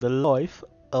The life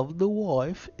of the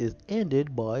wife is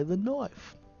ended by the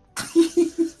knife. I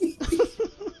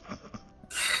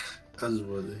just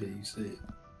wanted to hear you say it.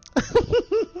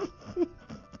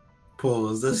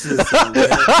 Pause. That shit sound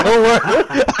bad.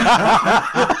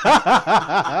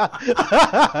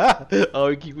 Oh,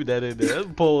 we keeping that in there.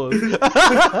 Pause.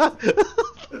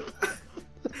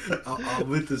 I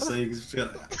meant to say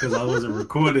because I wasn't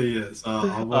recording yet, so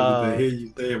I wanted to hear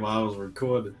you say it while I was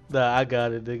recording. Nah, I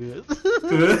got it, nigga.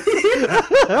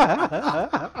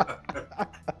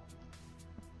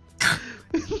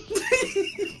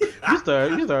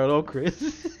 you started on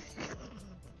Chris.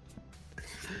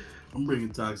 I'm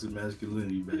bringing toxic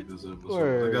masculinity back this episode.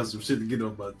 Word. I got some shit to get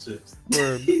off my chest.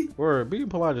 Word. Being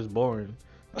polite is boring.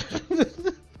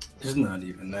 It's not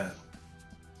even that.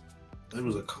 There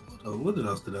was a couple of, what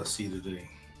else did I see today?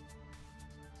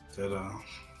 That I'm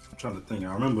trying to think.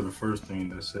 I remember the first thing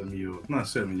that set me off. Not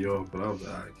set me off, but I was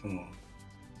like, alright, come on.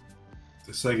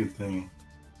 The second thing,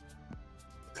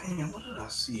 damn, what did I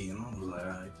see? And I was like,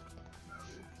 alright.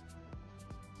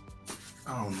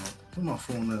 I don't know. Put my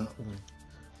phone out.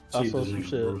 I saw some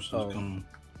shit. I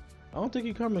don't think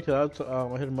he coming because I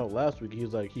hit him up last week. He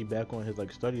was like, he back on his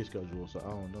like study schedule, so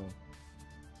I don't know.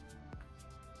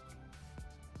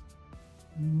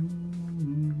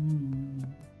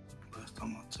 Last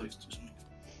time I texted this nigga.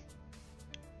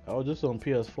 I was just on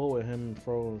PS4 with him,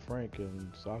 Fro, and Frank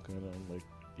and soccer and them like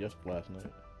last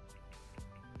night.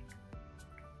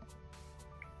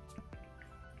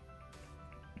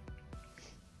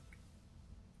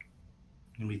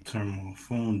 Let me turn my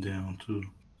phone down too.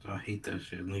 I hate that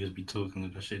shit. Niggas be talking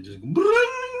to that shit just in the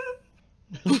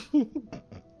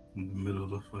middle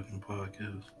of the fucking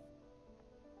podcast.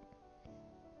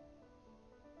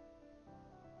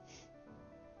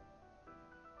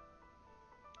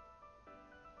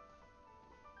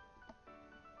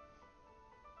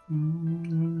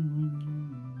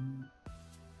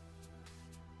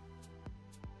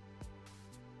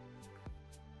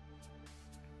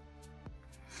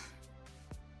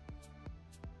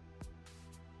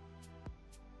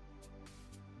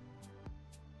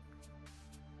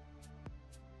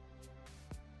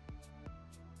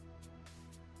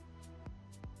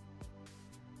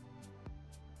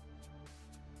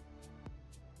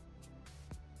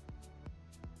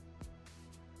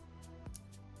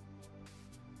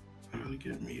 I gotta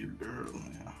get me a girl,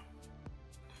 man.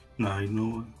 Nah, you know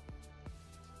what?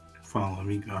 Follow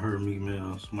me. I heard Meek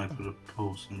Mill. Somebody put a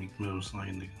post and Meek Mill was like,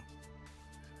 nigga,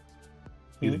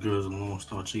 leave the girls alone,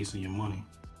 start chasing your money.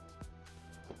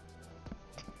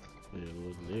 Yeah,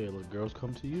 little girls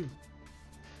come to you.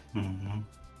 Mm-hmm.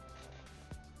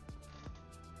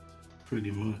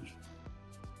 Pretty much.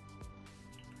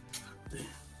 Damn.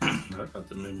 I got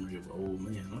the memory of an old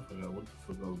man. I forgot what the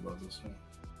fuck I was about to say.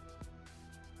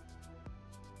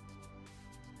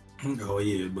 Oh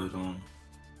yeah, but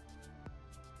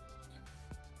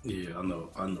yeah, I know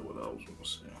what I was gonna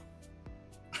say.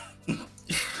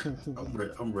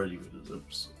 I'm ready for this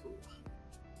episode.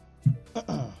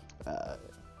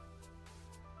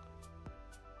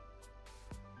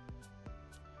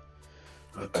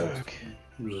 Okay.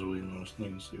 I'm just waiting on this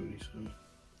nigga to see what he said.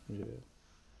 Yeah.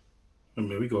 I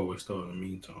mean, we can always start in the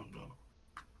meantime, though.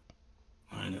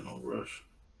 I ain't in no rush.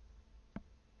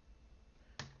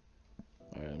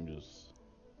 Alright, let me just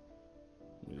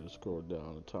scroll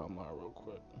down the timeline real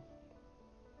quick.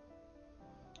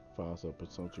 Find some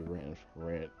potential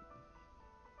rant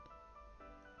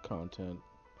content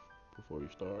before you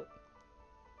start.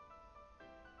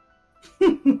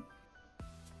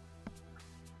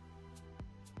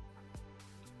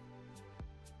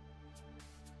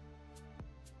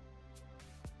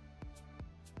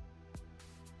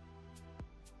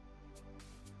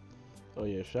 Oh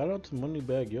yeah, shout out to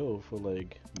Moneybag Yo for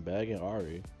like bagging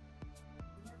Ari.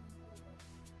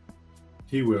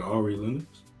 He with Ari Lennox?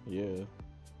 Yeah.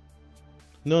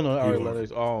 No, Ari Lennox.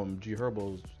 G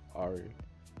Herbo's Ari.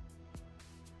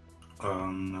 No, I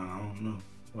don't know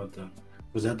about that.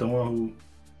 Was that the one who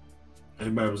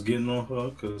everybody was getting on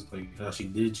her because like how she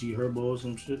did G Herbo or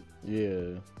some shit?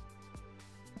 Yeah.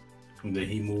 And then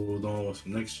he moved on with the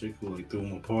next chick who like threw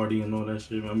him a party and all that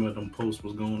shit. Remember them posts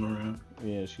was going around?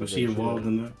 Yeah, was she involved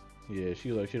in that? Yeah,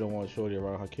 she like she don't want shorty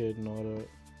around her kid and all that.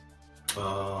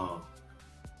 Oh.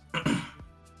 Yeah,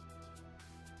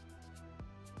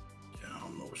 I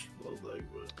don't know what she looks like,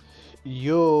 but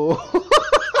yo.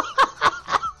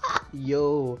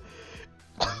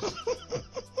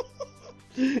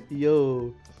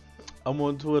 Yo. I'm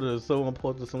on Twitter. Someone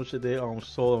posted some shit they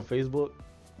saw on Facebook.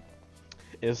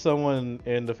 And someone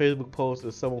in the Facebook post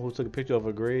is someone who took a picture of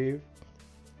a grave.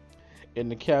 And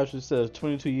the caption says,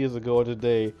 22 years ago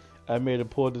today, I made a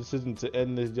poor decision to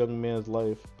end this young man's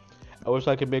life. I wish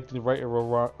I could make the right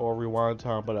or rewind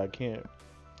time, but I can't.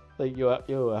 Like, yo,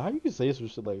 how you can say some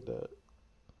shit like that?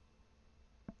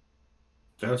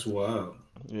 That's wild.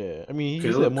 Yeah, I mean,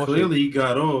 he said more clearly he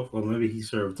got off, or maybe he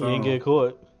served time. He didn't get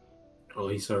caught. Oh,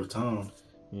 he served time.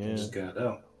 Yeah. He just got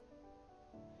out.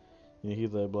 Yeah,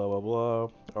 he's like, blah, blah, blah.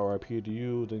 R.I.P. to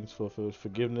you. Thanks for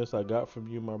forgiveness I got from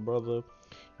you, my brother.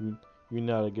 You're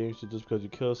not a gangster just because you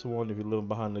kill someone. If you're living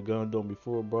behind the gun, don't be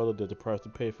fooled, brother. There's a price to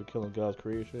pay for killing God's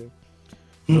creation.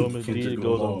 No misdeed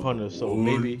goes unpunished, so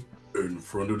maybe... In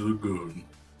front of the gun.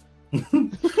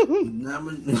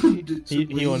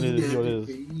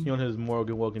 he on his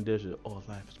Morgan Walking Dead shit. All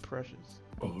life is precious.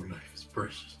 All life is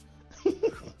precious.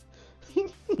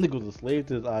 Nigga was a slave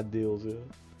to his ideals, yeah.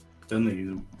 That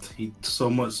nigga, he so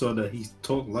much so that he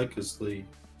talked like a slave.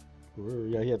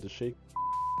 Yeah, he had to shake.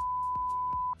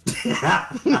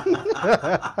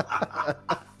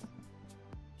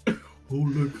 All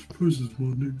life is precious,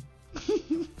 my nigga.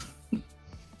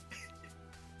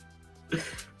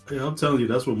 Yeah, I'm telling you,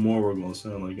 that's what Moro gonna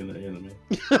sound like in the anime.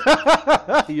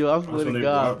 Yo, I swear to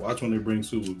God. Watch when they bring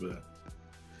Super back.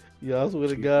 Yo, I swear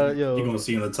to God, yo. You're gonna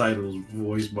see in the titles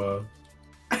voiced by.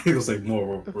 He gonna say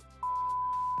Moro.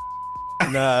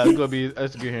 Nah, it's gonna be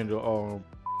that's a good handle.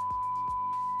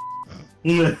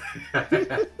 Did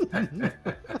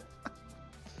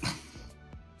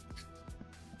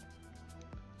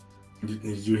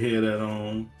you hear that?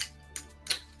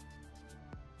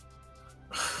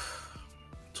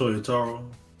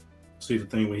 Toyotaro, see the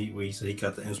thing where he said he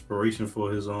got the inspiration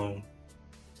for his for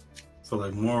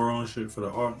like Moro and shit for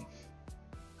the art.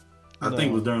 I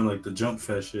think it was during like the Jump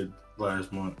Fest shit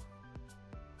last month.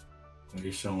 And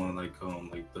they showing like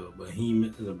the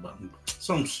behemoth,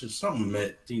 something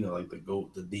met, you know, like the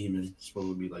goat, the demon, supposed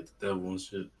to be like the devil and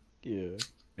shit. Yeah.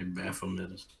 And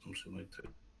Baphomet or some shit like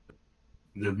that.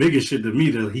 The biggest shit to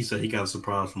me that he said he got a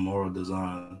surprise from Moro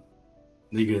Design.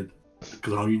 Nigga,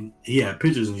 because he had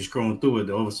pictures and you scrolling through it,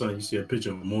 then all of a sudden you see a picture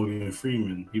of Morgan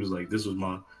Freeman. He was like, "This was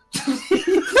my."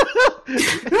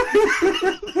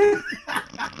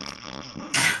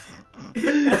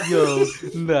 Yo,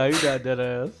 nah, you got that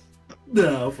ass.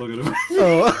 Nah, I'm fucking around.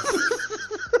 Oh.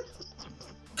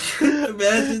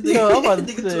 Imagine, yo, I'm about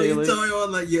to say,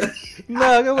 like, yeah.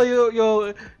 Nah, I'm like,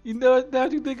 yo, you know, now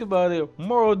that you think about it,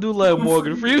 Moro do like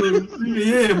Morgan Freeman.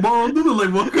 Yeah, Moro do look like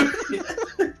Morgan.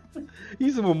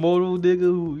 He's a immortal nigga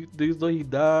who thinks though he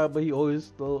died, but he always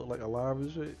still like alive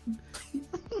and shit.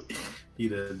 He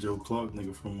that Joe Clark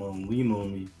nigga from Lean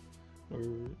on Me.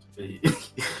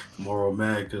 Moro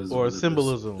mad because or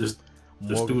symbolism.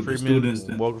 Morgan Freeman's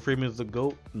the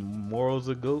goat. Moro's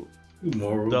a goat.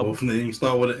 Moro. Both names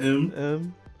start with an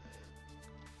M.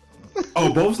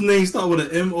 Oh, both names start with an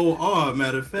M-O-R.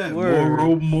 Matter of fact,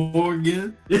 Moro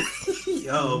Morgan.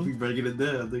 Yo, we breaking it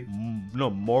down. I think. No,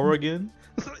 Morgan.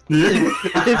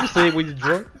 If you say it when you're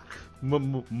drunk,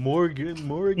 Morgan.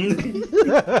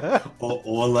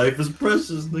 all life is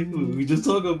precious, nigga. We just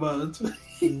talk about it.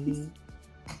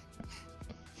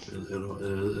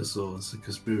 It's a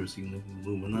conspiracy, nigga.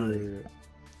 Illuminati.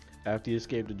 After he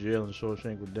escaped the jail in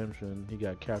Shawshank Redemption, he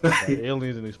got captured by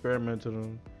aliens and experimented on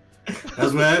him.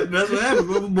 That's what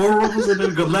happened. Moro was in the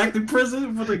galactic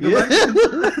prison for the galactic.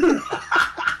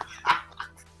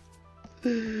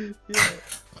 Yeah.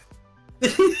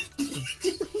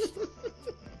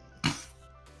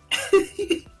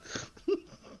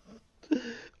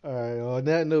 Alright, on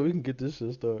that note, we can get this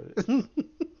shit started.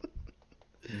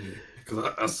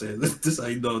 Because I said, this how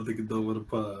you know a nigga done with a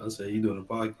pod. I said, you doing a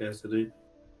podcast today?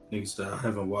 Nigga said, I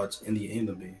haven't watched any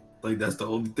anime. Like, that's the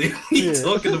only thing we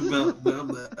talking about. I'm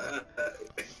like,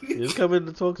 it's coming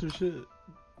to talk some shit.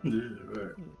 Yeah,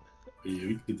 right. Yeah,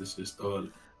 we can get this shit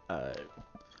started. Alright,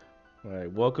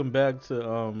 welcome back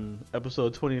to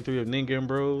episode 23 of Ningen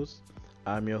Bros.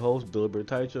 I'm your host, Deliberate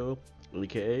Taicho,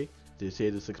 aka This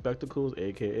Here the Six Spectacles,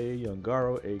 aka Young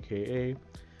Garo, aka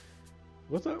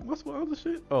what's my other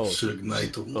shit? Oh, Suge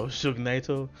Naito. Oh, Suge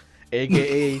Naito,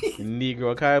 aka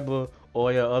Negro Kaiba.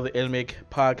 All your other anime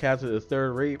podcasters is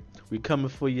third rate. We coming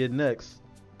for you next.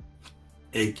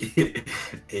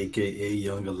 AKA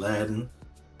Young Aladdin.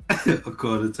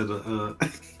 According to the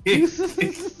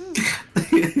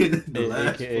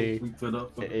last AKA we put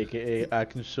up. AKA I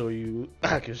can show you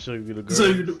the girl. So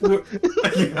you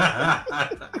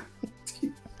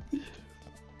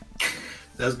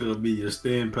that's gonna be your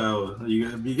stand power.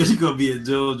 You're gonna be in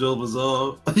JoJo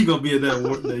Bizarre. You're gonna be in that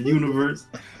universe.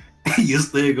 Your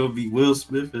stand gonna be Will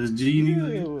Smith as Genie.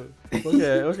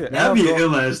 Yeah. Okay. That'd be an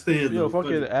ill ass stand. Yo,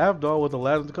 fucking Avdol with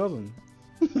Aladdin's cousin.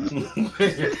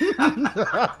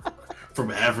 From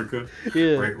Africa.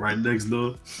 Yeah. Right next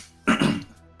door.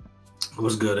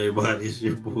 What's good, everybody? It's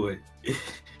your boy,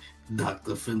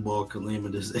 Dr. Finball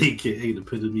Calamitous, aka the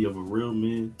epitome of a real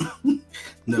man.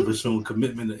 Never shown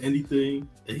commitment to anything,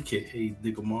 aka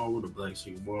Dick Amaro, the Black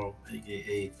Sheep Amaro,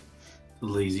 aka the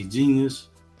Lazy Genius.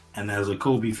 And as a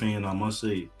Kobe fan, I must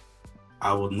say,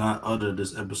 I will not utter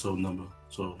this episode number.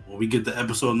 So when we get to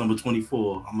episode number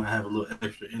 24, I'm gonna have a little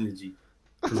extra energy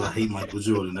because I hate Michael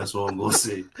Jordan. That's all I'm gonna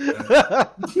say.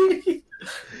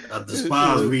 I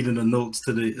despise reading the notes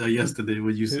today, yesterday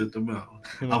when you sent them out.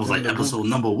 I was like, episode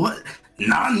number what?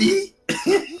 Nani?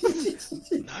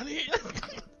 Nani?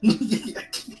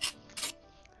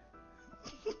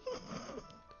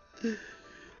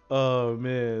 Oh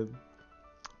man,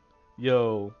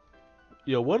 yo,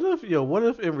 what if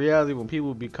in reality when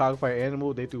people be cockfight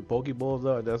animal, they threw Pokeballs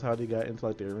out, and that's how they got into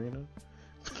like the arena?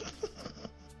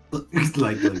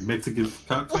 like Mexican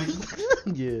cockfighting?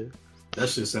 Yeah. That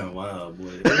shit sound wild,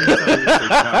 boy.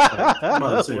 I'm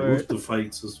about to say rooster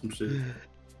fights or some shit.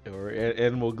 Or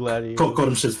animal gladiator. Call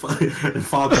them shits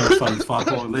Foghorn fights,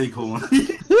 Foghorn Leghorn.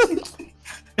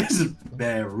 It's a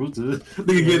bad rooster.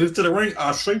 Nigga get into the ring.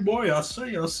 I say, boy, I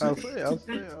say. I was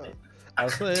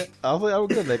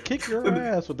gonna kick your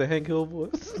ass with the Hank Hill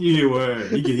voice. Yeah,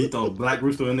 word. He throw Black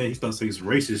Rooster in there. He starts saying some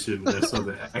racist shit with that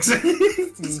southern accent.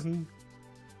 Mm-hmm.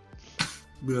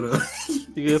 But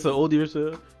you get some old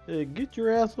yourself. Hey, get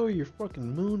your ass over your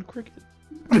fucking moon cricket.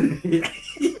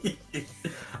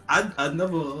 I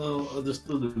never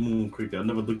understood the moon cricket. I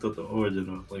never looked up the origin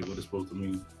of like what it's supposed to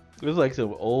mean. It was like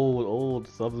some old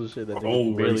southern shit that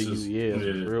they barely use. Yeah,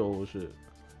 some real old shit.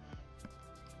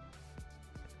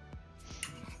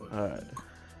 Alright.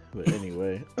 But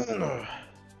anyway,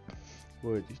 what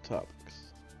are these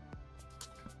topics?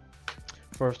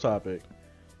 First topic.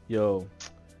 Yo,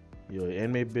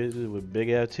 anime bitches with big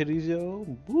ass titties, yo.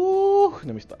 Woo!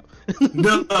 Let me stop.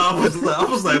 No, I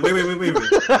was like, wait.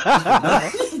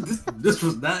 This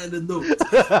was not in the notes.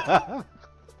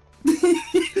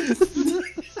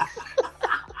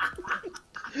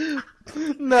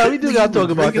 Nah, we do gotta talk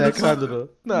about that kind of though.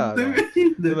 Nah.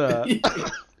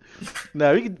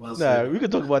 We can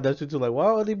talk about that shit too. Like,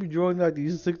 why would they be drawing like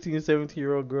these 16 and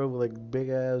 17-year-old girls with like big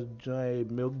ass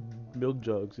giant milk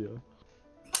jugs, yo?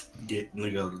 Yeah,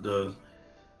 nigga,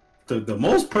 the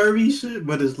most pervy shit,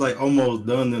 but it's like almost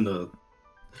done in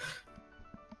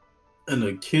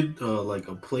a kid like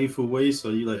a playful way, so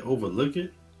you like overlook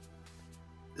it.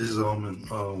 Is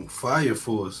in Fire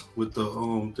Force with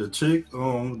the chick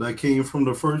that came from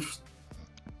the first.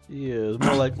 Yeah, it's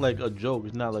more like a joke.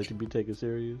 It's not like to be taken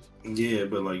serious. Yeah,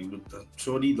 but like with the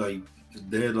shorty, like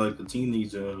they're like a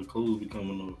teenager, the clothes be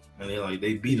coming off, and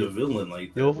they beat a villain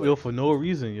like that. Yo, for no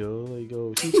reason, yo. Like,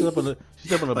 yo, she stepped on a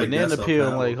like banana peel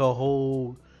and like her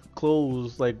whole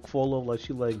clothes like fall off, like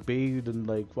she like bathed in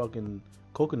like fucking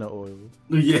coconut oil.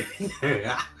 Yeah,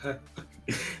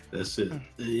 that shit.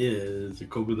 Yeah, it's a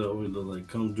coconut oil that like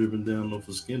come dripping down off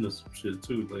her skin or some shit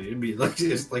too. Like it be like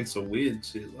it's like some weird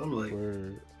shit. I'm like,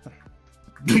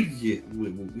 yeah,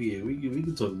 we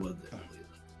can talk about that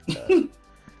later.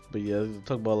 But yeah, let's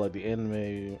talk about like the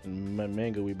anime and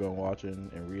manga we've been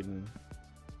watching and reading.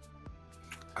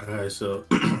 Alright, so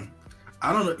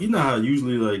I don't know. You know how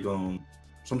usually like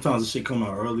sometimes the shit come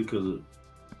out early because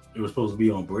it was supposed to be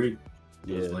on break.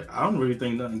 Yeah, it's like I don't really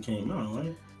think nothing came out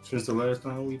right since the last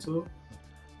time we talked.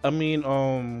 I mean,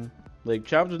 like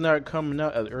chapters not coming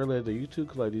out as early as they used to,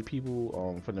 cause like these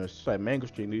people from the like manga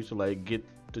stream they used to like get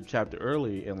the chapter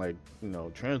early and like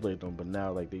translate them, but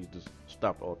now like they just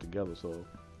stopped altogether. So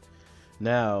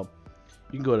now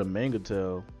you can go to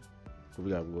Mangatel.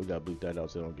 We got to bleep that out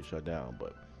so they don't get shut down.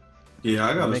 But yeah,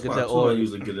 I got a spot too. I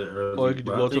usually get it early. Or you could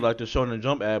go to like the Shonen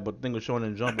Jump app, but the thing with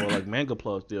Shonen Jump or like Manga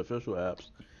Plus, the official apps,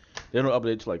 they don't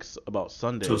update to like about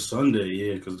Sunday. Till Sunday,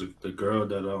 yeah, because the girl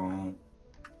that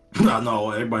I know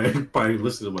everybody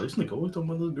listening about this nigga always talking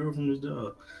about this girl from his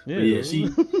job. Yeah, but yeah,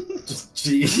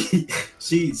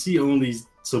 she only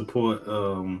support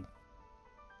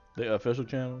the official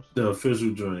channels. The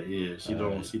official joint, yeah. She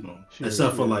don't.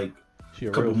 Except for like a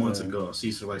couple months ago,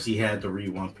 she had to read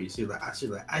One Piece. She's like,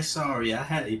 I sorry, I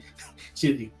had.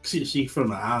 She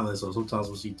from the island, so sometimes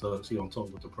when she talks, she don't talk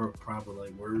with the proper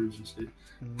like words and shit.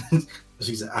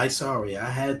 She said, I sorry, I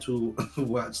had to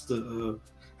watch the.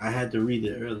 I had to read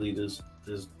it early this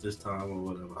time or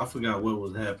whatever. I forgot what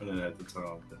was happening at the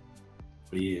time.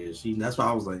 But yeah, that's why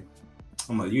I was like,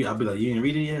 I'm like, I'll be like, you didn't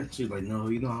read it yet? She's like, no,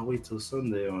 I'll wait till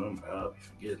Sunday. And I'm like, I'll be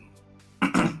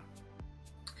forgetting.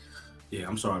 Yeah,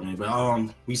 I'm sorry, man.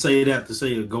 But we say that to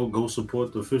say go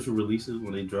support the official releases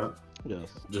when they drop. Yes.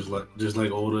 Just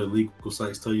like all the illegal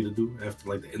sites tell you to do after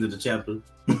like the end of the chapter.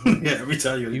 Yeah, every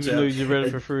time you're in the chapter. Even though you read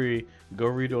it for free, go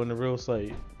read it on the real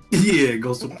site. Yeah,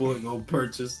 go support, go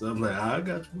purchase. I'm like, I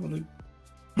got you, my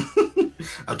nigga.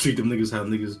 I treat them niggas how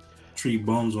niggas treat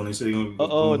bums when they say they're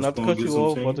gonna Not to go cut get you some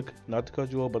off, change. not to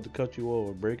cut you off, but to cut you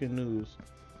over. Breaking news: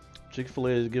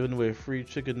 Chick-fil-A is giving away free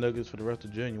chicken nuggets for the rest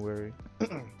of January.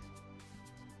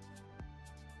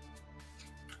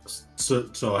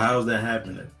 So how's that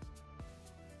happening?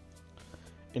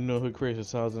 Anyone who creates a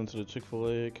signs into the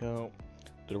Chick-fil-A account,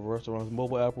 the restaurant's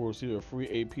mobile app will receive a free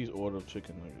 8-piece order of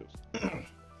chicken nuggets. So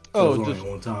Oh, it's just only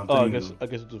a one-time oh, thing. I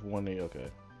guess it's just 1 day. Okay,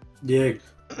 Yeah,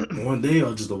 one day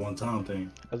or just a one-time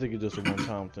thing. I think it's just a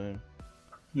one-time thing.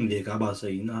 Yeah, I about to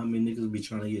say, you know how many niggas be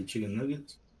trying to get chicken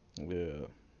nuggets? Yeah.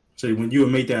 So when you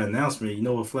would make that announcement, you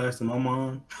know what flashed in my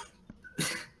mind?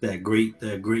 that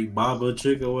great Baba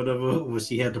chick or whatever, where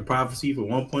she had the prophecy for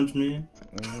One Punch Man.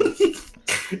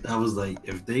 Mm-hmm. I was like,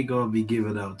 if they gonna be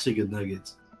giving out chicken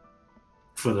nuggets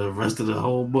for the rest of the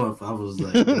whole month, I was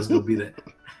like, that's gonna be that.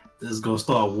 That's gonna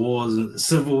start wars and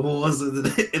civil wars in the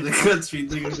country.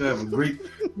 Niggas gonna have a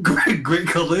great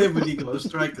calamity gonna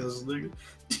strike us, nigga.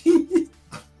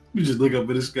 You just look up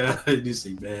in the sky and you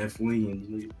see man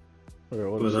fleeing. Or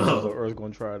what the Earth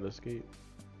gonna try to escape?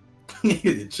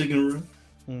 The chicken run.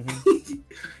 Mm-hmm.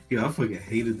 Yeah, I fucking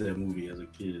hated that movie as a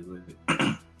kid. Like,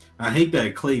 I hate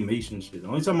that claymation shit. The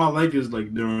only time I like is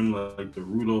like during like the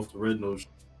Rudolph the Red-Nosed,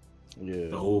 Yeah.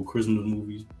 the old Christmas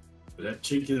movies. But that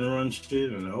chicken run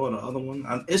shit and all the other one,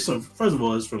 it's some. First of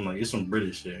all, it's some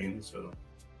British shit, ain't it? So,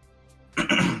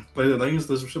 but like it's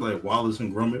some shit like Wallace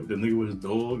and Gromit, the nigga with his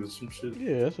dog, and some shit.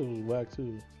 Yeah, that shit was whack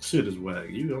too. Shit is whack.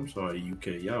 I'm sorry,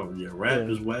 UK. Y'all, your rap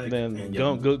is whack. Then and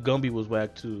Gumby was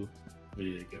whack too.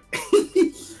 Yeah.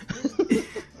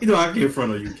 You know, I can't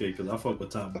front on UK because I fuck with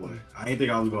Top Boy. I ain't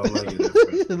think I was gonna like it at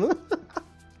first.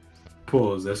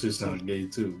 Pause. That shit sound gay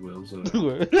too. But I'm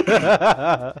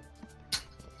sorry.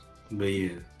 But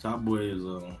yeah, Top Boy is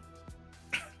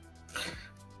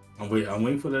I'm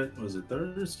waiting for that. Was it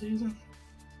third season?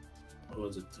 Or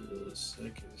was it the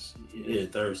second season? Yeah,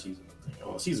 third season, I think.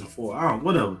 Oh, season 4. I don't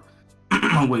whatever.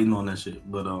 I'm waiting on that shit.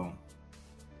 But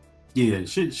yeah,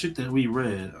 shit that we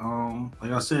read.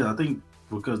 Like I said, I think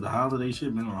because the holiday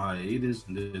shit been on hiatus,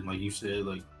 and then like you said,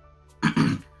 like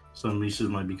some of these shit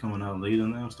might be coming out later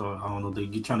now. So I don't know if they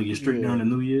trying to get strict during the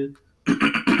New Year.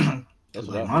 That's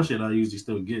like my shit I usually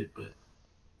still get, but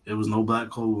it was no Black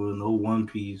Clover, no One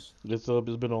Piece. It's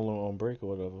been on break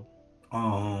or whatever.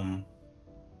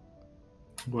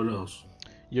 What else?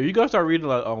 Yeah, you gotta start reading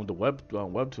like the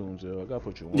webtoons. I gotta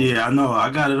put you on. Yeah, I know. I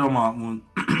got it on my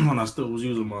when I still was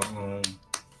using my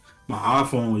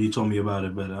iPhone when you told me about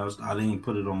it, but I didn't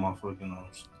put it on my fucking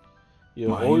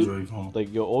my Android phone.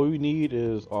 Like all you need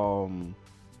is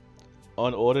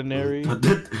Unordinary.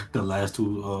 The last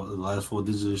 4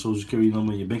 digits of your social security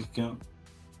number in your bank account.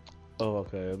 Oh,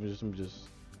 okay. Let me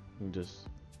just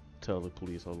tell the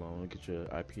police. Hold on, get your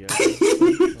IP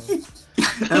address.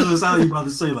 That's what sounded you about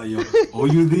to say. Like, yo, all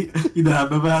you need, you know,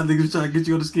 remember how niggas try to get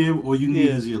you on the scam? All you need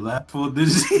is your last 4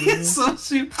 digits. So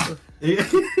shit.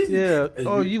 Yeah.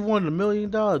 Oh, you wanted $1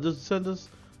 million? Just send us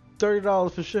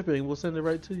 $30 for shipping. We'll send it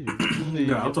right to you.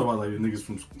 Yeah, I'm talking about like the niggas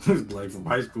from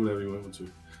high school that we went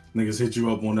to. Niggas hit you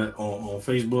up on that on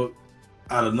Facebook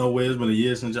out of nowhere. It's been a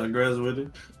year since y'all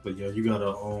graduated, but yo, you got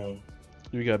a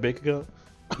You got a bank account?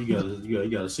 You got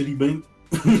a Citibank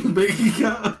bank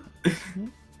account,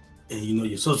 and you know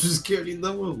your social security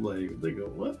number. Like, nigga,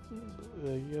 what?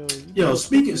 Yo,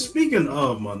 speaking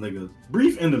of my nigga,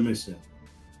 brief intermission.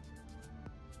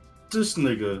 This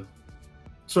nigga,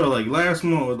 so like last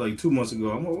month or like 2 months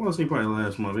ago, I want to say probably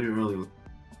last month, maybe earlier.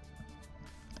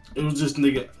 It was just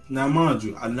nigga. Now, mind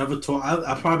you, I never told.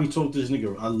 I probably told this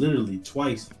nigga. I literally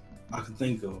twice I could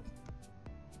think of.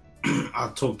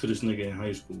 I talked to this nigga in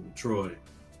high school, Troy.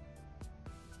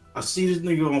 I see this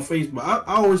nigga on Facebook. I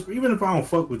always, even if I don't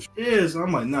fuck with you, yes,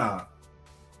 I'm like, nah,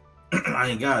 I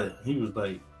ain't got it. He was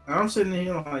like, I'm sitting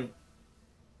here like,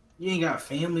 you ain't got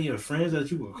family or friends that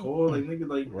you could call, like nigga,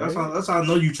 like right? that's how I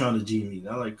know you trying to G me.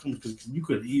 I like, because you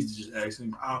could easily just ask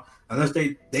him, unless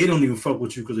they don't even fuck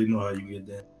with you because they know how you get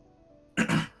that.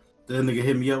 That nigga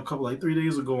hit me up a couple 3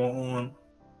 days ago on,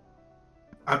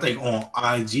 I think on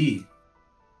IG.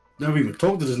 Never even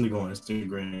talked to this nigga on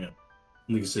Instagram.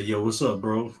 Nigga said, yo, what's up,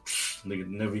 bro? Nigga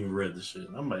never even read the shit.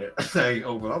 I'm like, I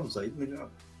was like,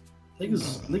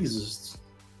 niggas is,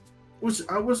 what's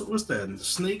that?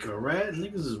 Snake or rat?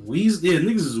 Niggas is weasels. Yeah,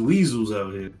 niggas is weasels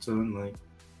out here. So I'm like,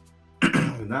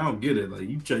 and I don't get it. Like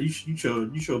you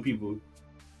show people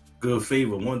good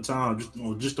favor one time,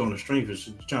 just on the strength of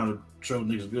shit, trying to show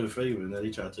niggas good favor, and then they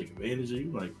try to take advantage of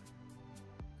you. Like,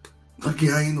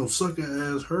 lucky I ain't no sucker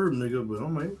ass herb nigga, but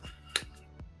I'm like,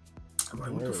 I'm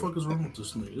like, what the fuck is wrong with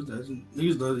this nigga?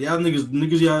 Y'all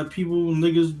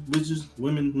niggas, bitches,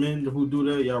 women, men who do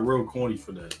that, y'all real corny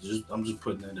for that. I'm just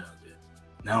putting that out there.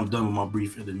 Now I'm done with my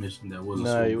brief intermission. That wasn't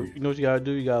so brief. You know what you gotta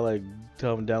do? You gotta like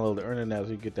tell them download the Earning app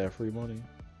so you get that free money.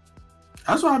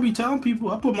 That's what I be telling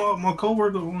people. I put my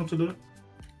coworker onto that.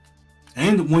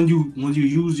 And when you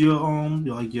use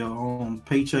your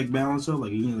paycheck balancer,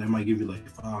 like they might give you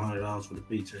like $500 for the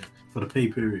paycheck for the pay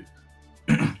period.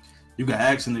 You can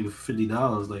ask a nigga for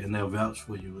 $50, like, and they'll vouch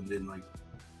for you, and then like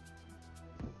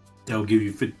they'll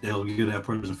give that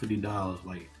person $50.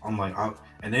 Like I'm like,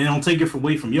 and they don't take it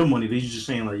away from your money. They just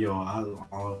saying like,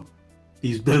 yo,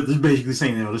 he's basically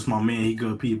saying, yo, this is my man. He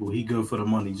good people. He good for the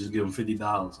money. Just give him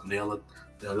 $50, and they'll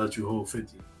let you hold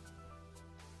 50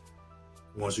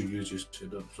 once you use your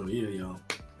shit up. So y'all,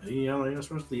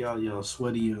 especially y'all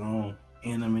sweaty anime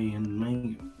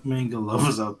and manga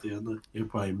lovers out there. You're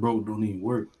probably broke, don't even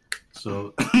work.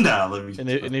 So let me.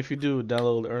 And if you do,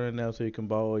 download Earning now so you can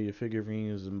borrow your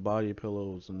figurines and body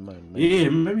pillows and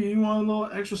maybe you want a little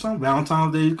extra something.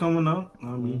 Valentine's Day is coming up. I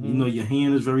mean, you know your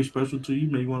hand is very special to you.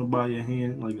 Maybe you want to buy your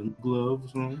hand like a glove or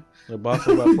something. The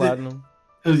Boston by Platinum.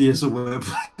 Yeah, so whatever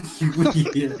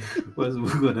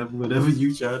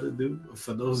you try to do.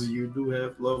 For those of you who do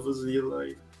have lovers in your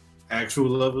life, actual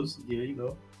lovers,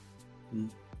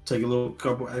 take a little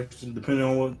couple extra depending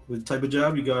on what type of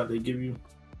job you got. They give you.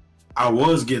 I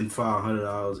was getting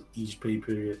 $500 each pay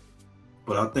period,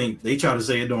 but I think they try to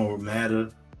say it don't matter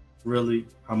really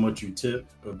how much you tip,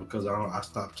 but because I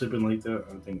stopped tipping like that,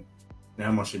 I think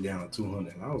now my shit down to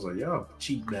 $200. And I was like, y'all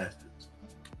cheap bastards.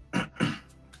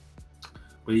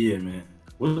 But yeah, man,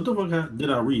 what the fuck did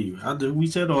I read? We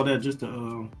said all that just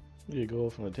to go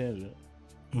off on a tangent.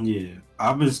 Yeah,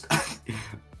 I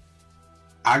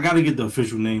gotta get the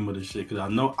official name of this shit because I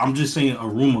know I'm just saying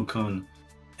Aruma-kun.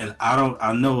 And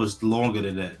I know it's longer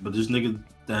than that, but this nigga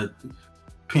that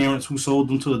parents who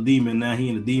sold him to a demon, now he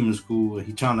in a demon school, and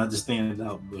he trying not to stand it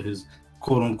out, but his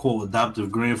quote unquote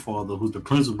adoptive grandfather, who's the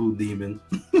principal demon,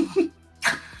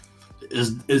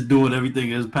 is doing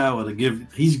everything in his power to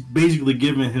give. He's basically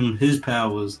giving him his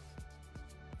powers,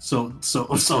 so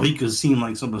he could seem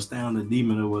like some astounding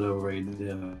demon or whatever right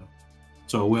there.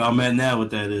 So where I'm at now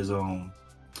with that is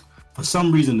for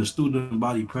some reason, the student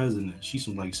body president, she's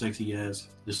some like sexy ass.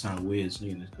 This sounds weird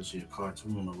saying this because she's a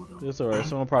cartoon or whatever. It's alright.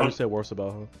 Someone probably said worse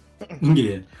about her.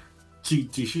 Yeah, she's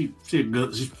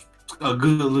a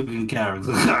good looking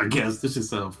character. I guess this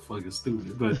just sounds fucking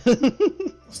stupid, but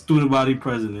student body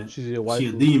president. She's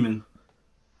a demon,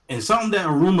 and something that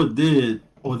Aruma did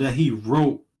or that he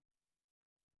wrote.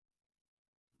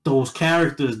 Those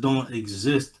characters don't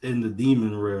exist in the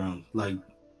demon realm. Like.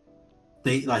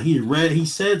 He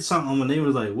said something when they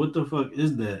was like, what the fuck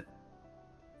is that?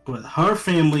 But her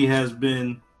family has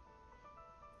been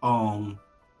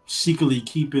secretly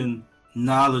keeping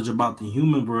knowledge about the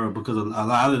human world because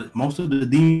most of the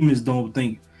demons don't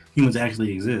think humans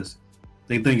actually exist.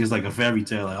 They think it's like a fairy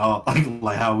tale,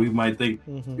 like how we might think,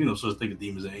 such thing as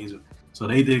demons and angels. So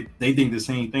they think the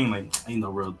same thing, like ain't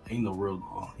no real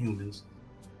humans.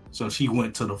 So she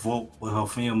went to the vault with her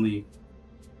family.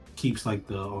 Keeps like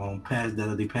the past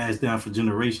that they pass down for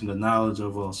generation the knowledge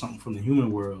of something from the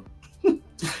human world.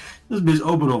 This bitch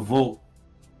opened a vault.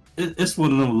 It's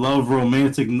one of them love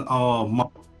romantic from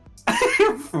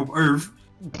Earth,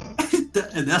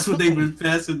 and that's what they've been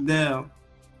passing down.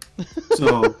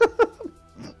 So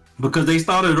because they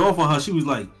started off with her, she was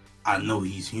like, "I know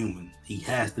he's human. He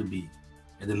has to be."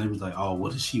 And then they was like, "Oh,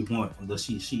 what does she want? And does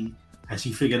she has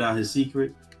she figured out his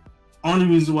secret?" Only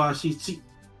reason why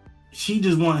she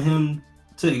just want him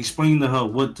to explain to her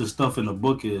what the stuff in the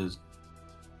book is.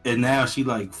 And now she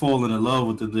like falling in love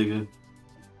with the nigga.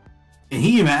 And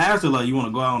he even asked her like, you want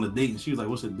to go out on a date? And she was like,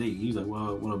 what's a date? He's like,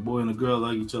 well, when a boy and a girl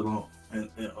like each other on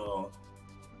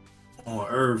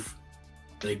Earth,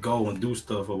 they go and do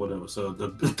stuff or whatever. So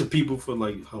the people for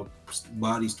like her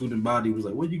student body was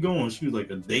like, where you going? She was like,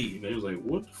 a date. And they was like,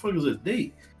 what the fuck is a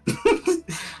date? And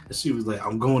she was like,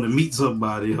 I'm going to meet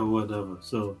somebody or whatever.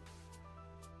 So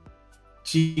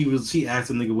she asked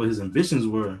the nigga what his ambitions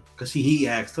were, because he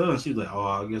asked her, and she was like, oh,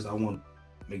 I guess I want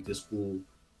to make this school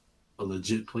a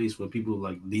legit place where people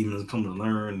like demons come to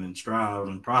learn and strive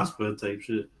and prosper type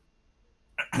shit.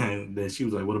 And then she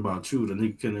was like, what about you? The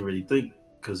nigga couldn't really think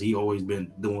because he always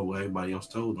been doing what everybody else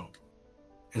told him.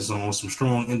 And so on some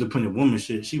strong independent woman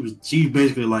shit, she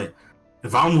basically like,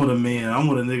 if I want a man, I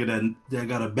want a nigga that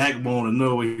got a backbone to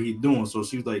know what he's doing. So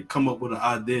she was like, come up with an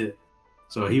idea.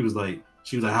 So she was like,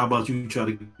 how about you try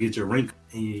to get your rank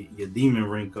and your demon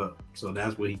rank up? So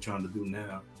that's what he's trying to do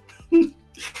now.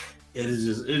 It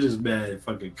is just bad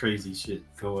fucking crazy shit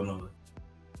going on.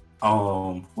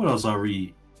 What else I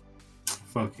read?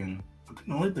 Fucking, I think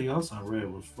the only thing else I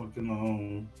read was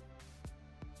fucking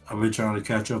I've been trying to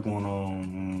catch up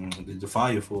on the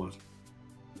Fire Force.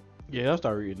 Yeah, I'll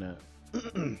start reading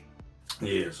that.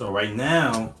 Yeah, so right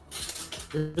now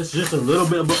it's just a little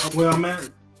bit about where I'm at.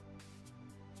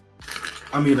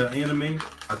 I mean, the anime,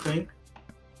 I think,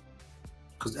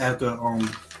 because after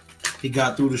he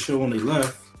got through the show and they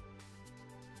left,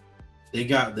 they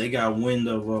got wind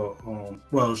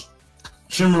of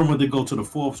Shimmer went to go to the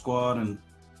fourth squad and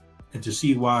to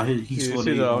see why he saw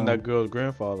that on that girl's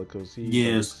grandfather because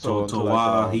he so to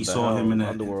why he saw him in that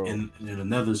underworld in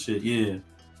another shit. Yeah,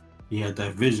 he had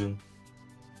that vision,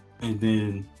 and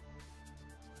then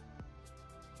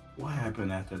what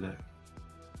happened after that?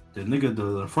 The nigga,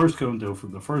 the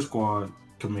first squad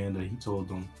commander, he told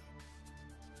them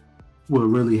what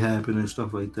really happened and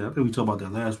stuff like that. I think we talked about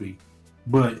that last week.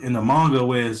 But in the manga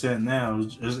where it's at now,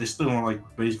 it's still like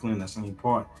basically in that same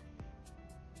part.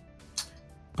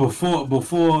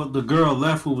 Before the girl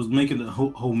left, who was making the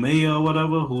Homea or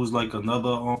whatever, who was like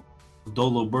another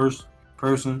Dolo Burst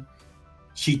person,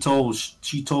 she told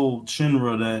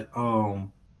Shinra that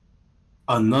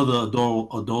another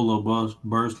Adola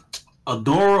Burst,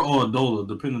 Adora or Adola,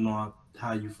 depending on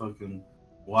how you fucking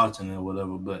watching it or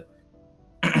whatever. But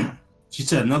she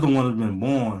said another one had been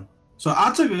born. So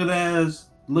I took it as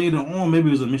later on, maybe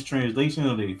it was a mistranslation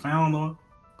or they found her.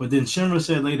 But then Shinra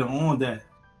said later on that,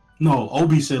 no,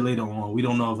 Obi said later on, we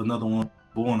don't know if another one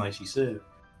born like she said,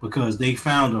 because they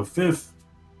found a fifth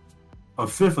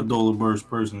Adola Burst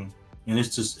person, and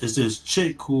it's this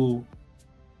chick who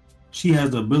she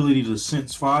has the ability to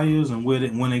sense fires and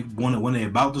when they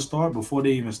about to start before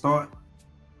they even start.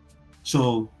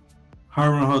 So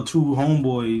her and her two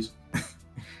homeboys.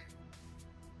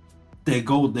 They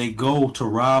go to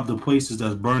rob the places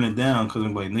that's burning down because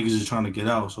like niggas is trying to get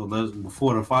out. So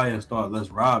before the fire start,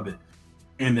 let's rob it.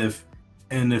 And if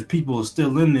people are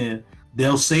still in there,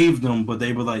 they'll save them. But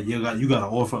they were like, you got to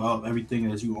offer up everything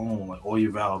that you own, like all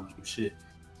your valuables and shit.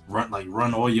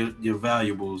 Run all your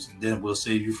valuables, and then we'll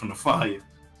save you from the fire.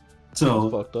 So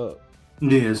that's fucked up.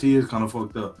 Yeah, she is kind of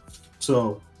fucked up.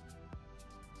 So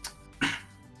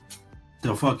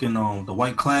the fucking the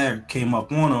white clad came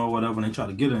up on her or whatever, and they tried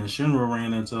to get her, and Shinra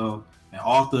ran into her, and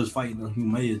Arthur's fighting the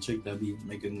Humea chick that be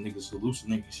making niggas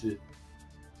hallucinate shit.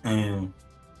 And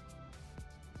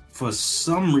for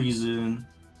some reason,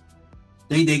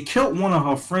 they killed one of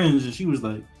her friends, and she was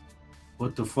like,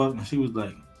 "What the fuck?" And she was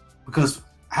like, because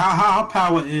how her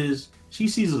power is, she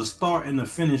sees a start and a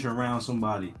finish around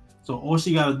somebody. So all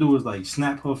she gotta do is like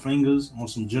snap her fingers on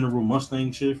some General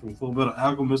Mustang shit from Full Metal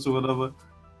Alchemist or whatever.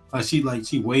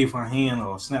 She wave her hand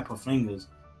or snap her fingers,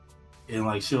 and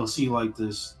like she'll see like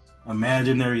this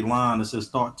imaginary line that says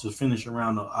start to finish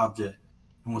around the object.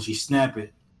 And when she snap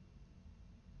it,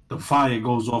 the fire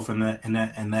goes off in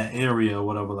that area or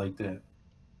whatever like that.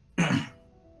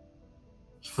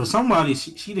 For somebody,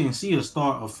 she didn't see a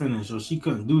start or finish, so she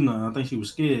couldn't do nothing. I think she was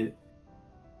scared.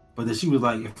 But then she was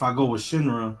like, if I go with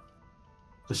Shinra,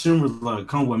 the Shinra was like,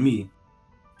 come with me.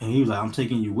 And he was like, I'm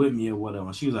taking you with me or whatever.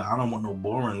 And she was like, I don't want no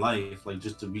boring life, like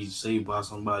just to be saved by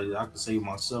somebody. I can save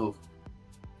myself.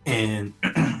 And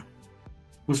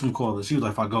whatchamacallit, she was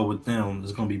like, if I go with them,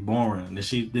 it's gonna be boring. And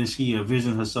then she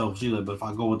envisioned herself. She was like, but if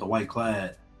I go with the white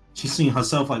clad, she seen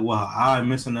herself like with her eye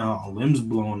missing out, her limbs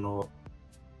blowing off.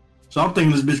 So I'm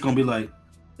thinking this bitch gonna be like,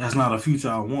 that's not a future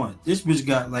I want. This bitch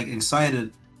got like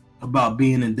excited about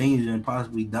being in danger and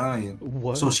possibly dying.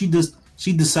 What? So she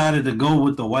decided to go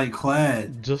with the white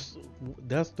clad. Just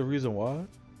that's the reason why?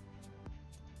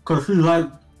 Cause she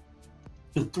like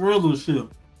the thrill of shit.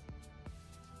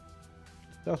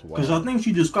 That's why. Cause I think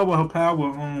she discovered her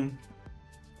power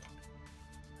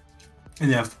in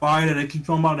that fire that they keep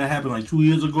talking about that happened like 2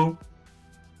 years ago.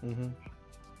 Mm-hmm.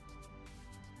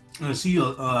 And see, a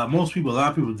lot of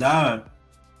people died,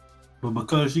 but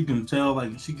because she can tell,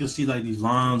 like she can see like these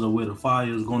lines of where the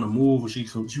fire is going to move, she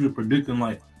was predicting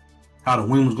like how the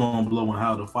wind was going to blow and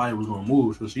how the fire was going to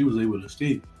move, so she was able to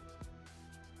escape.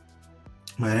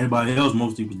 But everybody else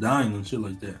mostly was dying and shit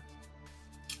like that.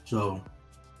 So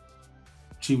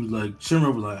she was like,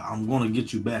 Shinra was like, I'm going to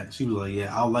get you back. She was like,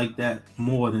 yeah, I like that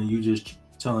more than you just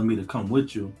telling me to come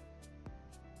with you.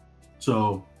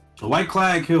 So the white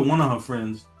clad killed one of her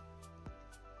friends.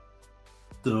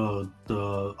 The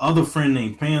other friend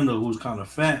named Panda, who was kind of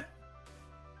fat,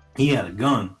 he had a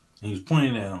gun and he was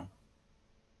pointing at him.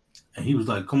 And he was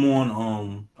like, come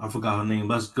on, I forgot her name,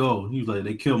 let's go. He was like,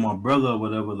 they killed my brother or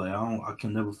whatever, like I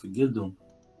can never forgive them.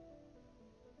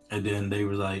 And then they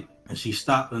was like, and she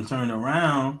stopped and turned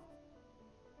around,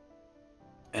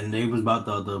 and they was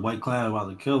the white clad about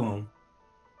to kill him.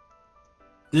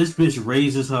 This bitch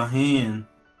raises her hand,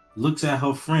 looks at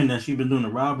her friend that she been doing the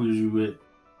robberies with,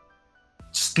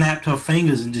 snapped her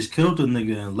fingers and just killed the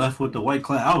nigga and left with the white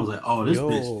cloud. I was like, oh, this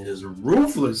bitch is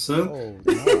ruthless, son. Oh,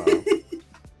 wow.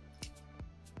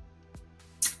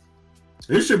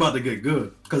 This shit about to get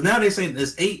good. Cause now they saying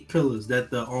there's 8 pillars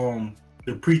that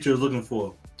the preacher is looking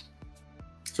for.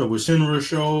 So with Shinra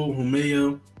Sho,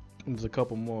 Humea, There's a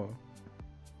couple more.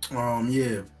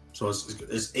 Yeah. So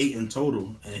it's 8 in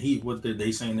total, and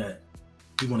they saying that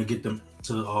he want to get them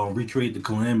to recreate the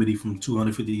calamity from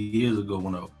 250 years ago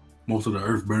when most of the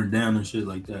earth burned down and shit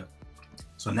like that.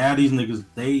 So now these niggas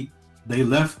they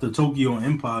left the Tokyo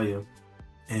Empire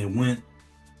and went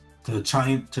to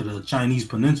the Chinese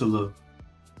Peninsula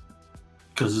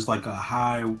because it's like a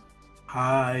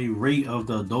high rate of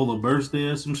the Ebola births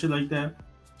there, some shit like that.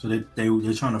 So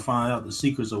they're trying to find out the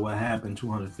secrets of what happened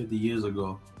 250 years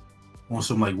ago on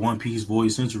some like One Piece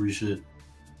Void Century shit.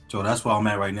 So that's where I'm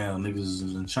at right now. Niggas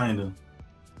is in China.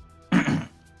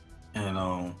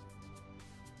 And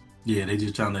yeah, they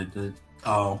just trying to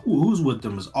who's with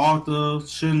them? Is Arthur,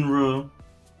 Shinra,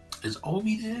 is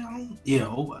Obi there?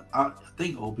 I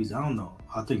think Obi's, I don't know.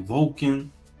 I think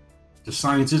Vulcan, the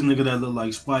scientist nigga that look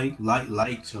like Spike,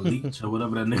 Lights or Leech or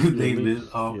whatever that nigga name is.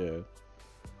 Yeah.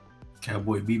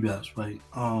 Cowboy Bebop Spike.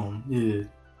 Yeah.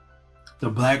 The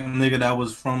black nigga that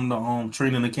was from the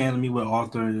training academy where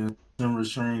Arthur and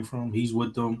Shinra trained from, he's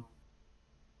with them.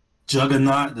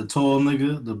 Juggernaut, the tall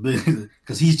nigga, the big,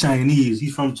 because he's Chinese,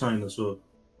 he's from China, so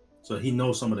he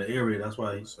knows some of the area. That's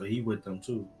why he with them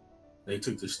too. They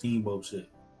took the steamboat shit.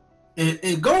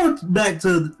 And going back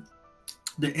to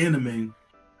the anime,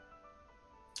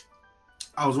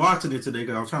 I was watching it today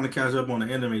because I was trying to catch up on the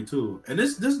anime too. And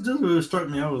this really struck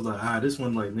me. I was like, this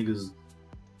one like niggas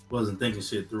wasn't thinking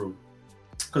shit through.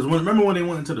 Because remember when they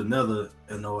went into the Nether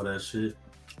and all that shit?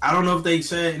 I don't know if they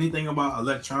said anything about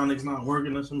electronics not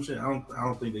working or some shit. I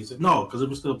don't think they said no, because it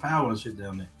was still power and shit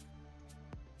down there.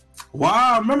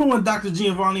 Wow, remember when Dr.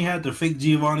 Giovanni had the fake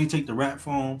Giovanni take the rap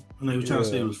phone and they were trying to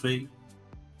say it was fake?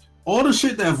 All the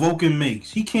shit that Vulcan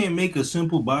makes, he can't make a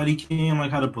simple body cam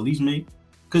like how the police make.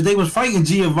 Because they was fighting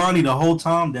Giovanni the whole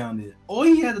time down there. All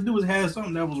he had to do was have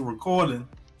something that was recording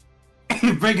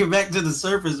and bring it back to the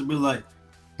surface and be like,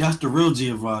 that's the real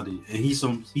Giovanni. And he's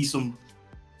some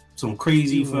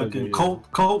crazy fucking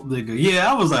cult nigga. Yeah,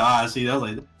 I was like, I was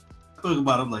like, talking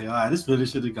about it, I'm like, this really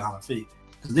should have gone fake.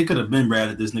 Because they could have been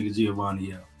ratted this nigga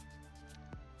Giovanni out.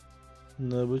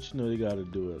 No, but they gotta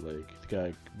do it.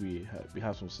 Like, we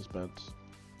have some suspense.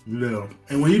 Yeah.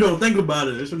 And when you don't think about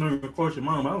it, it shouldn't even cross your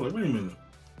mind. I was like, wait a minute.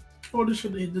 All this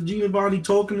shit, the Giovanni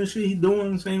talking and shit he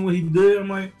doing, saying what he did. I'm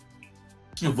like,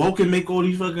 and Vulcan make all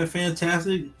these fucking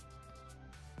fantastic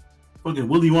fucking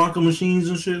Willy Wonka machines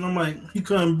and shit. And I'm like, he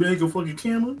couldn't make a fucking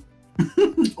camera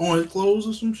on his clothes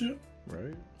or some shit.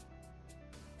 Right.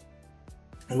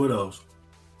 What else?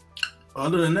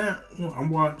 Other than that,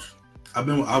 I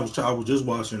was just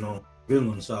watching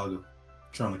Vinland Saga,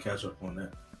 trying to catch up on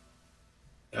that.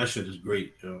 That shit is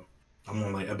great, yo. I'm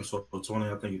on like episode 20.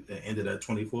 I think it ended at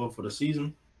 24 for the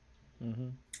season. Mm-hmm.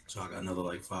 So I got another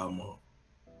like 5 more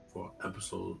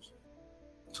episodes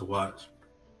to watch.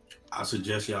 I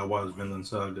suggest y'all watch Vinland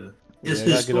Saga. It's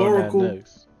historical.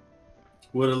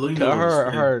 What a link. I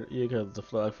heard, yeah,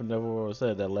 because like Nevermore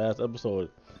said that last episode.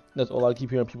 That's all I keep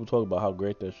hearing people talk about how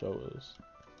great that show is.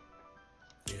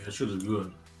 Yeah, that shit is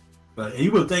good. But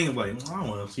you would think like, I don't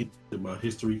want to see about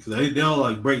history because they'll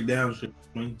like break down shit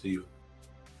to you.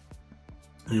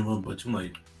 You know, but you're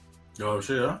like, yo,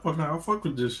 shit, I fuck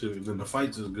with this shit. And the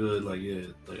fights is good. Like, yeah,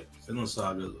 like Vinland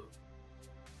Saga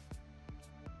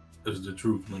is the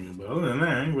truth, nigga. But other than that,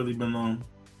 I ain't really been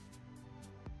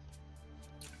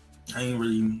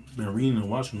reading and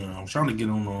watching that. I was trying to get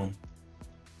on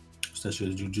that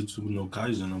shit, Jujutsu no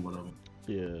Kaisen or whatever.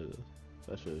 Yeah,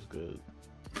 that shit is good.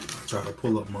 Try to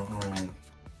pull up my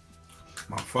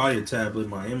Fire tablet,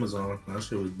 my Amazon. That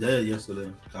shit was dead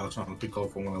yesterday. I was trying to pick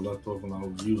off from when I left off when I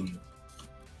was using it.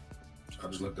 So I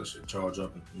just let that shit charge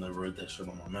up and never read that shit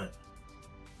on my Mac.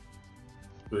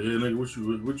 But yeah, nigga, what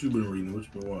you been reading? What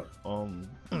you been watching?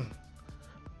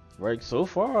 Right, so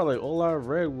far, like all I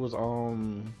read was all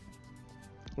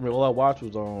I watched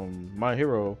was My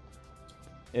Hero,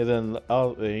 and then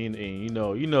you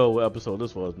know what episode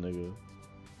this was, nigga.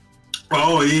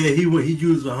 Oh yeah, he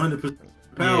used 100%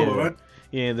 power, right?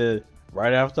 Yeah, and then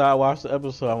right after I watched the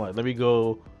episode, I'm like, let me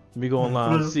go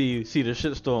online see the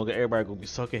shitstorm, cause everybody gonna be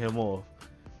sucking him off.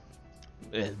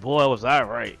 And boy, was I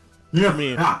right. Yeah. I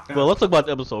mean, well, let's talk about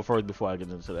the episode first before I get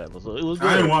into that. So it was good.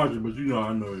 I didn't watch it, but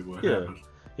I know it was.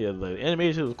 Yeah, the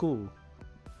animation was cool.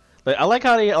 Like I like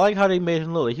how they made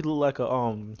him look. Like, he looked like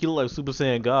he looked like Super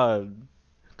Saiyan God.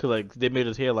 Cause like they made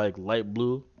his hair like light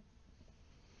blue.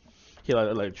 He had like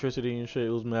electricity and shit. It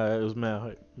was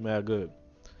mad good.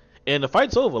 And the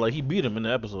fight's over. Like he beat him in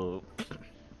the episode.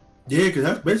 Yeah, because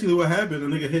that's basically what happened. The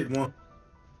nigga hit one,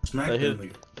 smacked that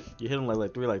nigga. You hit him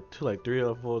like three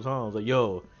or four times. Like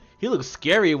yo, he looks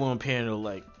scary at one panel.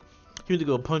 Like he went to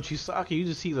go punch Hisaki. You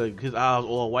just see like his eyes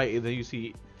all white, and then you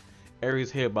see Aries'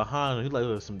 head behind him. He's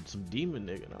like some demon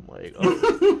nigga. And I'm like,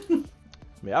 oh.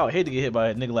 Man, I would hate to get hit by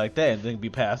a nigga like that and then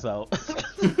be passed out.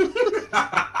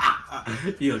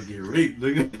 He'll get raped,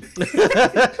 nigga.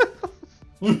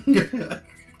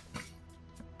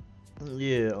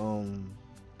 Yeah,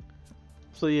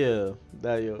 so yeah,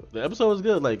 the episode was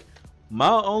good. Like my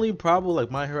only problem, like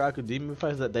My Hero Academia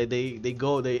fights, that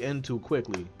they end too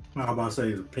quickly. I'm about to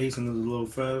say the pacing is a little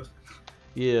fast.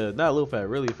 Yeah, not a little fast,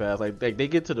 really fast. Like they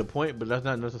get to the point, but that's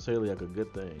not necessarily like a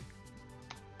good thing.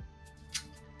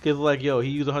 Cause like yo, he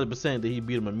used 100%, then he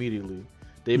beat him immediately.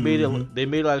 They made it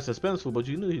like suspenseful, but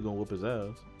you knew he was gonna whoop his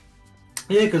ass.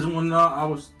 Yeah, cause when I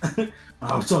was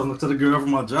I was talking to the girl from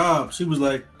my job, she was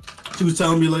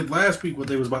telling me like last week what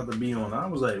they was about to be on. I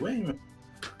was like, wait a minute.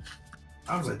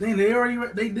 I was like, dang,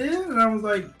 they did? And I was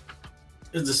like,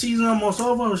 is the season almost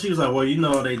over? And she was like, well, you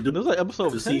know they do. It was like episode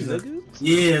 10, season. Nigga.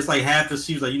 Yeah, it's like half the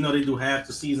season. Like, you know they do half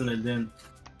the season and then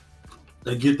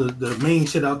they get the main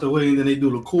shit out the way and then they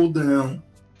do the cool down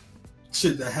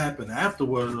shit that happened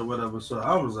afterwards or whatever. So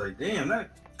I was like, damn,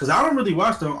 that, because I don't really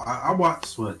watch them. I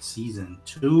watched season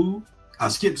 2. I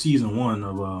skipped season 1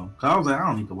 of cause I was like, I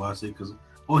don't need to watch it because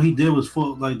all he did was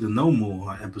for like the No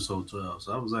More episode 12.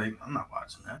 So I was like, I'm not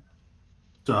watching that.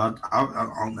 So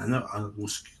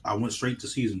I went straight to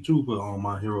season 2 for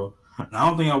My Hero. And I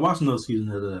don't think I watched another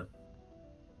season of that.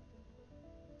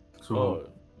 So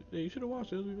yeah, you should have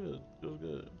watched it. It was good. It was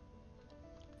good.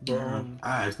 But,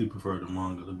 I actually prefer the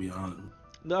manga, to be honest.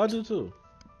 No, I do too.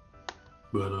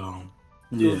 But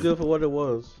it was good for what it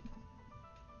was.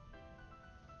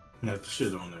 Got the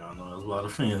shit on there. I know there's a lot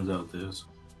of fans out there. So,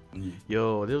 yeah.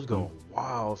 Yo, they was going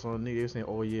wow. Some niggas saying,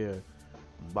 oh yeah,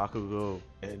 Bakugo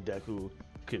and Deku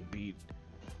could beat.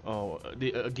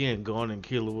 Again, Gon and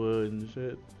Killua and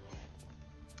shit.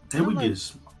 And we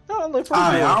get. I'm like,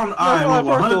 I'm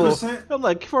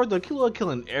like, first the Killua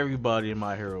killing everybody in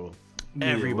My Hero.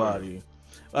 Everybody.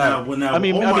 Now, I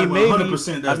mean, maybe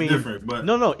 100% that's different, but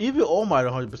no, even All Might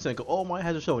 100%, because All Might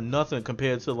hasn't shown nothing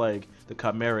compared to like the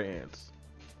Chimera Ants.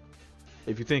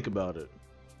 If you think about it.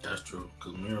 That's true,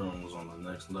 because Miron was on the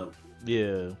next level.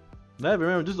 Yeah. Now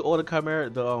remember, just all the Chimera,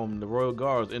 the Royal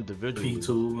Guards individually.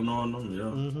 P2 and all them, yeah.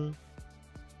 Mm-hmm.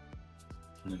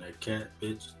 And then that cat,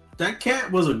 bitch. That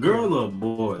cat was a girl or a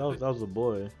boy? That was a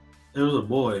boy. It was a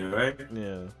boy, right?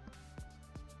 Yeah.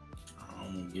 I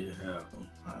don't get how.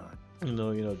 You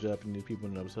know, Japanese people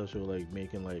in the obsession with like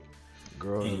making like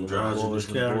girls and boys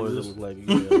that look like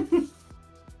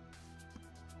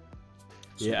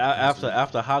yeah.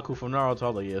 After Haku from Naruto, I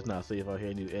was like, yeah, it's not safe out here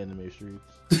in these anime streets.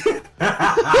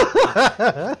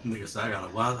 Niggas say I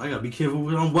gotta be careful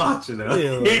what I'm watching now.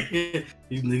 Yeah, like,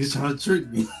 these niggas trying to trick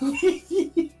me.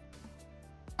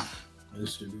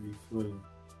 This should be funny.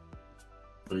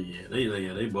 But yeah, they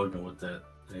bugging with that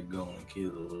Gon and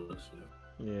Killua shit.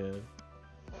 Yeah.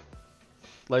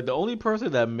 Like the only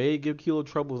person that may give Killua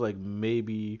trouble is like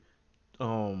maybe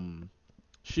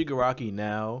Shigaraki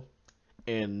now,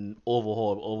 and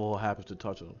Overhaul happens to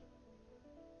touch him.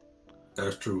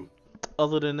 That's true.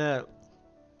 Other than that,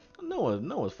 no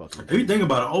one's fucking. If you think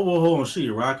about it, Overhaul and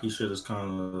Shigaraki shit is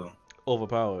kind of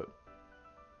overpowered.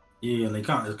 Yeah, and it's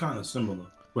kind of similar,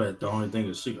 but the only thing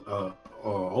is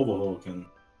Overhaul can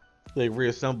like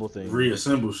reassemble things.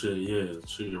 Reassemble shit, yeah.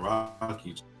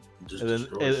 Shigaraki. And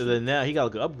then now he got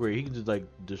like an upgrade. He can just like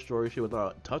destroy shit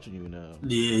without touching you now.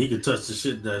 Yeah, he can touch the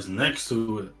shit that's next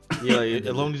to it. Yeah, like,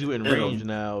 as long as you're in range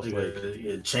now. It's like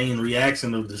a chain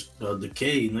reaction of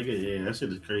decay, nigga. Yeah, that shit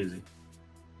is crazy.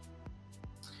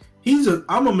 I'm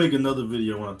gonna make another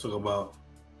video when I talk about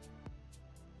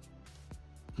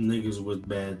niggas with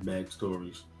bad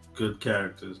backstories, good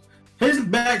characters. His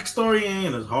backstory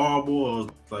ain't as horrible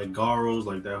as like Garo's,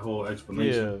 like that whole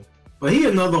explanation. Yeah. But he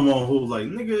another one who like,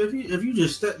 nigga, if you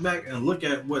just step back and look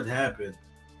at what happened,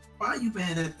 why are you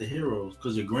mad at the heroes?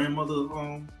 Because your grandmother,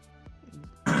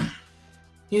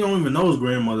 he don't even know his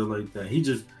grandmother like that. He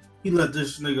let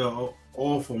this nigga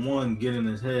all for one get in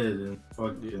his head and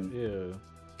fucking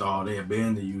they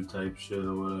abandon you type shit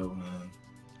or whatever, man.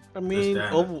 I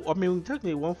mean,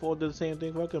 technically, One For All did the same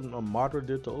thing. Fucking Madara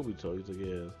did to Obito. He's like,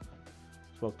 yeah,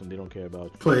 fuck them. They don't care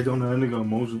about you. Played on that nigga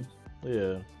emotions.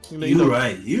 Yeah, you're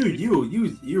right.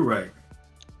 You're right.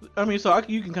 I mean, so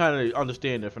you can kind of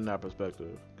understand it from that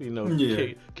perspective. You know,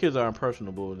 Yeah. kids are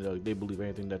impressionable and they believe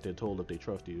anything that they're told if they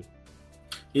trust you.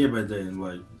 Yeah, but then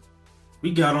like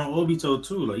we got on Obito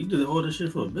too. Like you did all this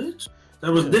shit for a bitch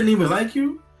that Yeah. didn't even like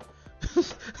you.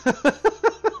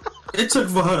 It took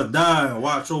for her to die and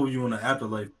watch over you in the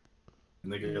afterlife.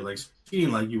 Nigga, like she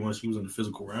didn't like you when she was in the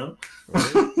physical realm.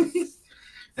 Right?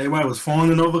 Everybody was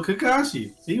fawning over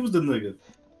Kakashi. He was the nigga.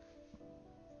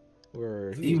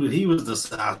 Where He was the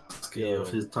Sasuke yo,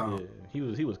 of his time.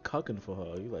 yeah, he was cucking for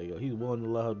her. He like, yo, he's willing to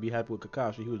let her be happy with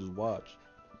Kakashi. He would just watch.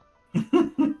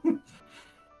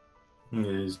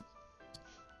 Yes.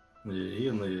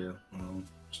 Yeah,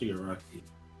 Shigaraki.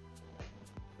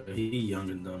 He young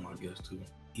and dumb, I guess, too.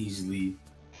 Easily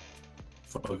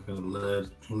fucking led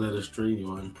astray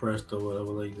or impressed or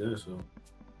whatever like that. So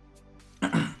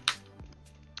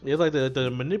It's like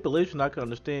the manipulation I can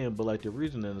understand, but like the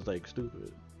reasoning is like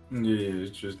stupid. yeah,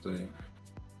 it's just like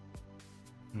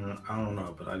I don't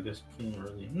know, but I guess you can't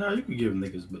really. No, you could give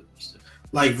niggas, but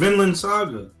like Vinland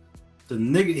Saga, the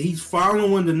nigga he's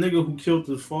following the nigga who killed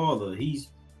his father.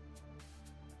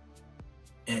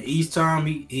 And each time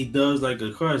he does like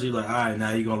a crush, he's like, all right,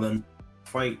 now you gonna let me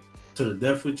fight to the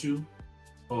death with you,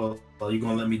 or you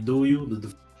gonna let me do you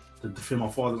to defend my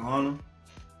father's honor?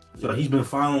 So he's been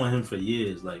following him for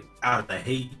years, like out of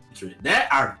hatred.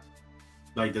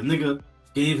 Like the nigga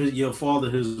gave your father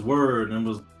his word and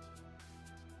was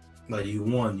like, you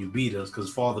won, you beat us,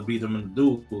 because father beat him in the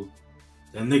duel.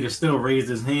 That nigga still raised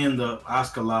his hand up,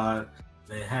 Askeladd,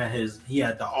 and he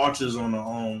had the archers on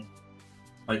the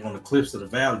like on the cliffs of the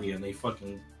valley, and they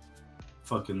fucking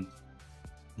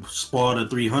Sparta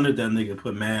 300 that nigga,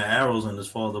 put mad arrows in his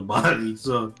father's body.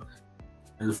 So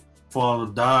his father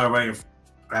died right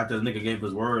after the nigga gave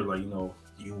his word, like, you know,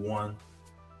 you won,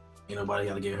 ain't nobody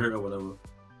gotta get hurt or whatever.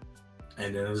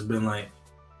 And then it's been like,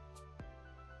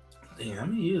 damn, how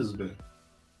many years it's been?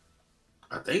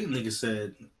 I think nigga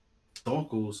said,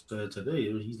 Storko said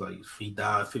today, he's like, he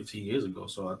died 15 years ago.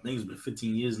 So I think it's been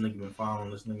 15 years nigga been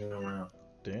following this nigga around.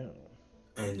 Damn.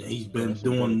 And he's been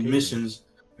doing missions,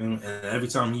 and every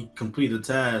time he complete a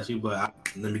task, he'd be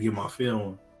like, let me get my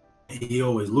feeling. And he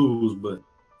always lose, but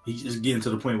he's just getting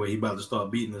to the point where he about to start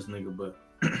beating this nigga. But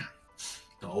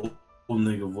the old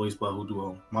nigga voiced by who do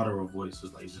a Madara voice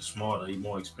is like, he's just smarter, he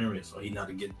more experienced, so he not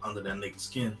to get under that nigga's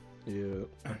skin. Yeah.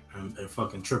 And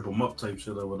fucking trip him up type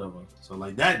shit or whatever. So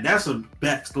like that's a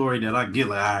backstory that I get,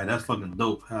 like, alright, that's fucking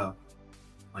dope. How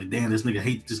like, damn, this nigga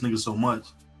hate this nigga so much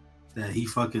that he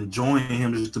fucking joined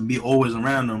him just to be always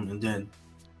around him and then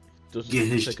just get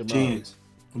his chance.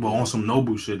 But on some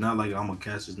noble shit, not like I'm gonna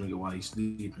catch this nigga while he's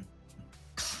sleeping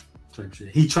type shit.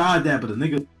 He tried that, but the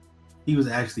nigga, he was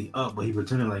actually up, but he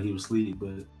pretended like he was asleep.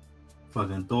 But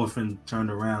fucking Thorfinn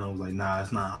turned around and was like, nah,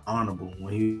 it's not honorable.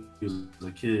 When he was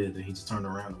a kid, and he just turned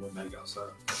around and went back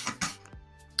outside.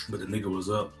 But the nigga was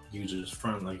up. He was just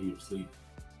fronting like he was asleep.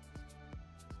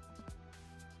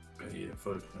 But yeah,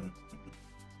 fuck, man.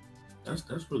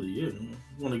 That's really it, man.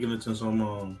 You want to get into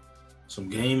some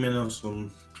gaming or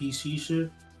some PC shit?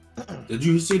 Did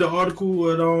you see the article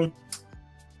with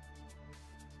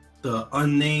the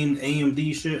unnamed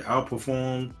AMD shit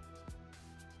outperformed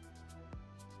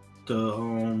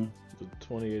the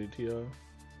 2080 Ti?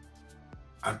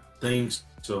 I think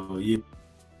so. Yeah,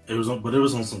 it was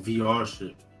on some VR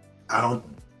shit. I don't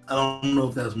know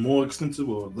if that's more extensive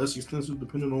or less extensive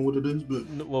depending on what it is, but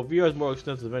well, VR is more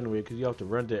extensive anyway because you have to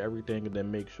render everything and then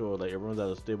make sure like it runs at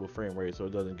a stable frame rate so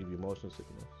it doesn't give you motion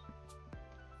sickness.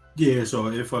 Yeah, so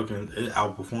it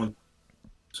outperformed.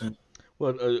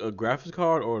 What, a graphics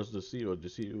card or is the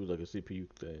CPU was like a CPU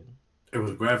thing? It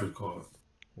was a graphics card.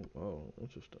 Oh,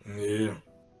 interesting. Yeah.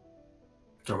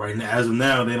 So right now, as of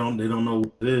now, they don't know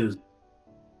what it is.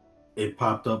 It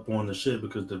popped up on the shit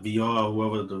because the VR,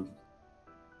 whoever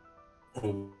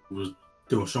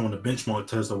was showing the benchmark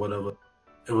test or whatever,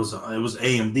 it was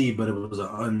AMD, but it was an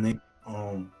unnamed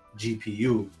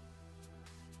GPU,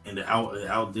 and it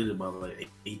outdid it by like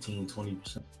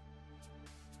 18-20%.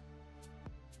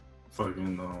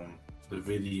 Fucking the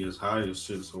NVIDIA's highest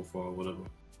shit so far, or whatever,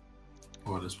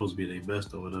 or they're supposed to be their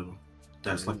best or whatever.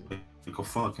 That's like a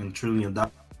fucking $1 trillion.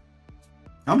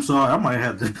 I'm sorry, I might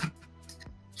have to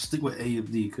stick with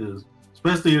AMD because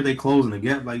especially if they closing the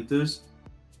gap like this,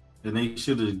 and they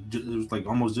should have. It was like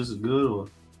almost just as good, or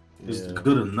it's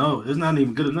good enough. It's not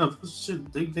even good enough.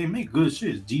 Shit, they make good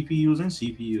shit, GPUs and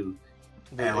CPUs.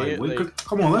 And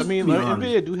come on, let's be honest.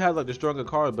 NVIDIA do have like the stronger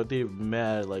cards, but they're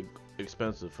mad like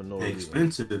expensive for no reason.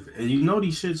 Expensive, and you know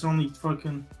these shits only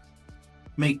fucking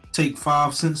take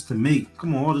 5 cents to make.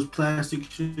 Come on, all this plastic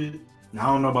shit. Now,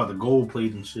 I don't know about the gold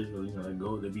plate and shit. You know, that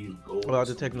gold, they be using gold. About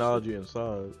the technology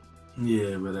inside.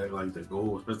 Yeah, but that, like the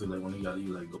gold, especially like when you gotta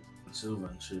use like gold and silver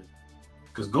and shit.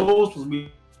 Because gold's supposed to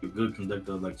be a good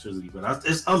conductor of electricity, but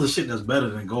it's other shit that's better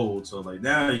than gold. So like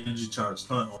now you just trying to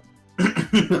stunt on.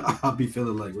 I'll be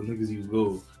feeling like when niggas use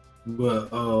gold, but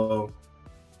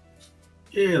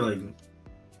yeah, like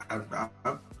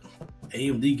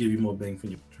AMD give you more bang for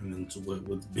your. And then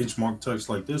with benchmark text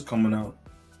like this coming out,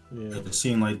 Yeah, it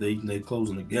seems like they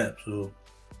closing the gap. So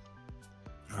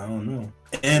I don't know.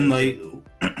 And like,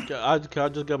 I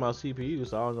just got my CPU,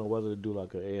 so I don't know whether to do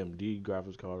like an AMD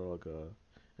graphics card or like a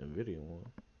Nvidia one.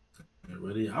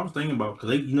 really, I was thinking about because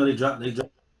they dropped.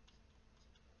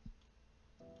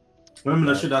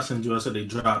 Remember that shit I sent you? I said they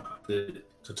dropped it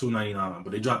to $299,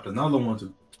 but they dropped another one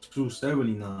to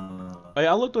 $279. Hey,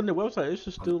 I looked on their website; it's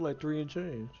just still like 3 and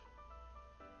change.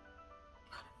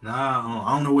 Nah,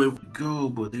 I don't know where it would go,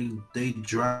 but they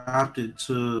dropped it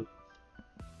to.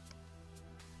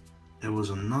 There was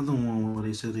another one where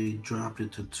they said they dropped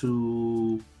it to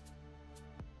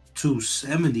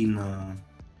 $279.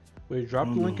 Wait, drop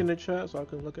the link in the chat so I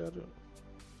can look at it.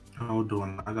 Hold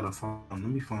on, I gotta find. Let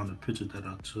me find the picture that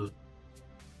I took.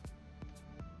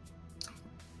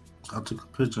 I took a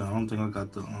picture. I don't think I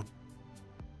got the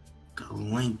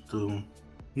link though.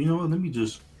 You know what? Let me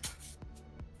just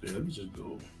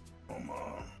go on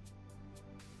my.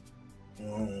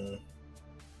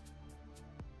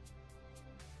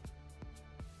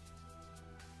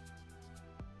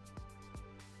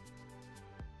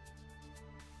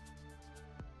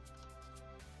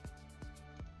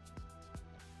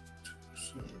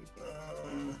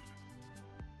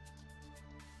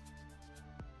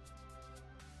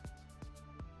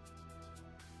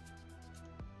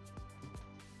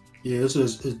 Yeah, it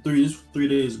says it's 3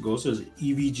 days ago. It says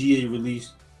EVGA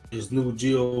released its new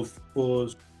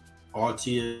GeForce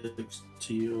RTX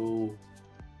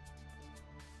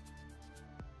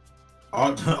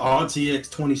RTX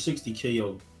 2060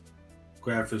 KO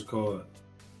graphics card.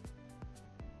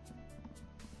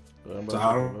 So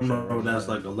I don't know if that's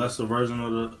like a lesser version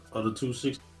of the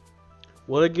 260.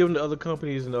 Well, they're giving the other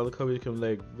companies, and the other companies can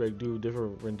like do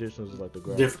different renditions of like the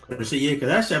graphics. Different shit, yeah. Cause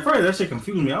that shit, first that shit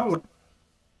confused me. I was like,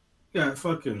 you got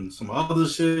fucking some other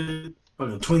shit,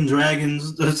 fucking Twin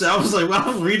Dragons. I was like, well, I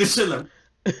was reading shit like,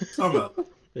 talking about.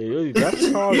 Hey,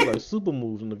 graphics cards are like super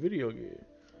moves in the video game.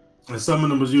 And some of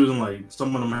them was using like,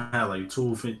 some of them had like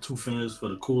two fins for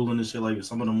the cooling and shit. Like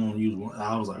some of them won't use one.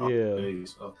 I was like, oh, yeah. Okay.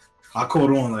 So I caught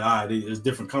on like, all right, it's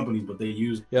different companies, but they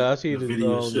use. Yeah, I see the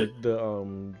video shit. The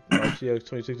RTX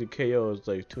 2060 KO is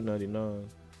like $299.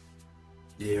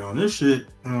 Yeah, on this shit.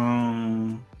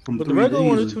 But the regular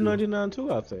one is $299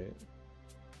 too, I think.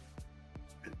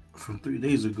 From 3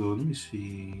 days ago, let me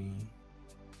see.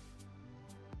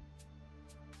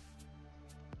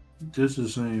 This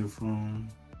is saying from.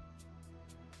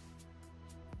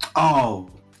 Oh,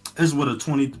 it's with a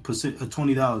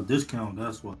 $20 discount.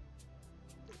 That's what.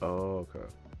 Oh, okay.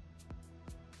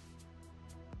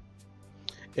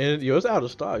 And yo, it's out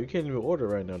of stock. You can't even order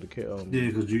right now. Yeah,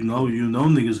 because you know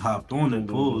niggas hopped on and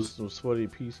pulled. Some sweaty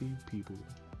PC people.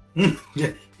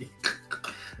 Yeah.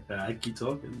 I keep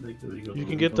talking. You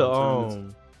can get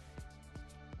the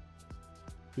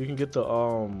You can get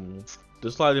the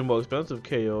slightly more expensive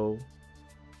KO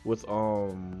with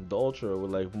the Ultra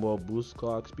with like more boost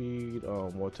clock speed,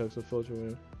 more texture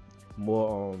filtering,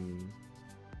 more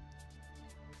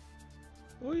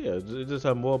oh yeah, it just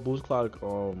have more boost clock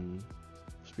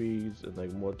speeds and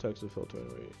like more texture filtering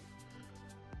rate.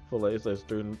 For like it's like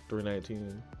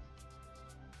 $319.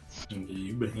 Yeah,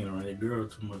 you been hanging around that girl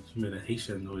too much. You made a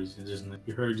Haitian noise and just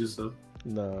you heard yourself.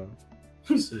 Nah.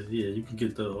 He said, "Yeah, you can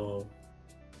get the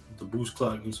boost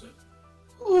clock." You said,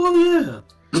 "Oh yeah."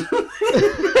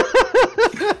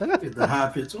 Get the high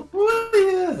pitch. Oh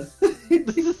yeah.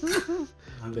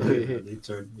 They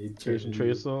turned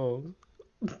Trey songs.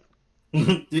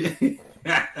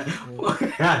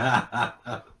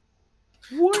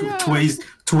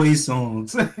 Tway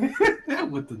songs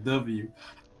with the W.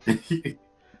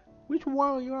 Which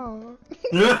one you are?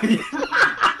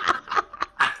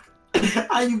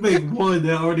 How you make one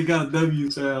that already got a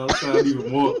W sound even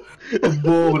more with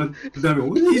a W?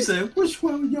 What he said? Which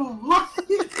one y'all?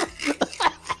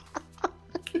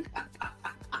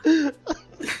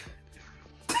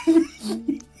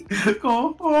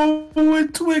 Oh,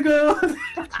 with Twigger.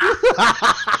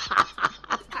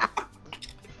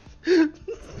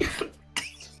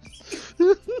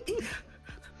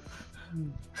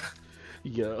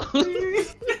 Yo.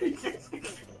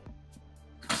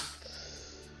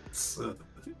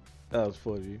 That was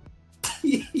funny.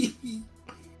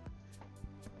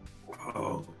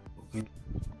 Oh.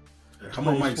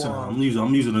 How my mic sound? I'm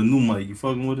using a new mic. You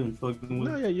fucking with it?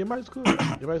 No, yeah, your mic's good.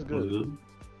 Your mic's good.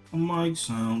 My mic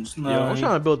sounds nice. Yeah, I'm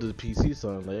trying to build this PC,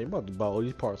 son. Like, I'm about to buy all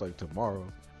these parts like tomorrow.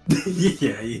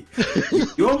 yeah.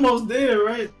 You almost there,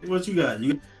 right? What you got?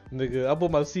 Nigga, I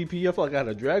bought my CPU. I feel like I had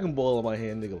a Dragon Ball in my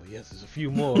hand. Nigga, like, yes, there's a few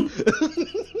more.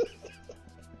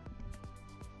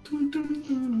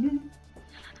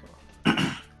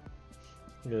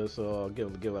 Yeah, so I'll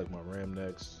get like my RAM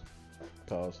next.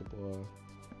 Power supply.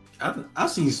 I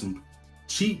seen some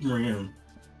cheap RAM.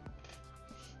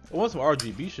 I want some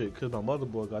RGB shit because my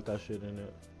motherboard got that shit in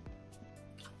it.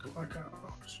 I got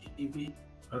RGB.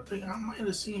 I think I might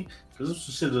have seen because this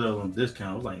was shit that was on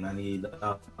discount. It was like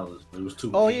 $98. It was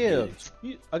too. Oh yeah,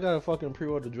 I got a fucking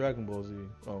pre-order Dragon Ball Z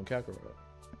on Kakarot.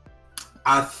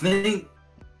 I think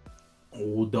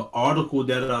the article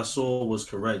that I saw was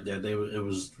correct. That it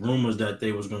was rumors that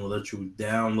they was gonna let you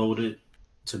download it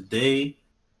today.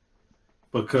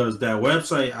 Because that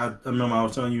website, I remember I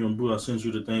was telling you and Boo, I sent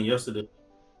you the thing yesterday,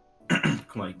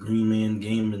 like Green Man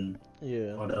Gaming,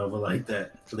 yeah, whatever like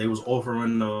that. So they was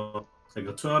offering like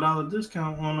a $12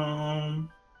 discount on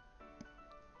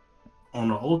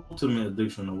the Ultimate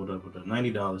Edition or whatever, the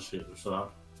 $90 shit. So I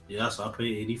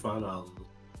paid $85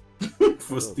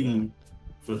 for Steam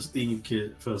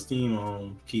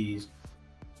keys,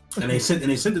 and they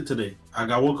sent it today.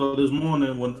 I woke up this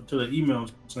morning went to the email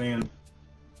saying,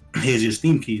 here's your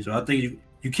Steam key. So I think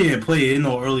you can't play it in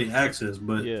no early access,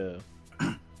 but yeah,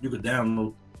 you could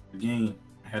download the game,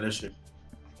 have that shit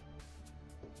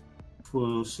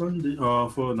for Sunday.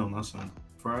 Not Sunday,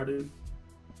 Friday.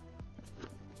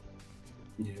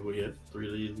 Yeah, we had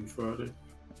 3 days before Friday.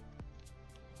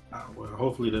 Well,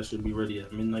 hopefully that should be ready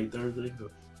at midnight Thursday.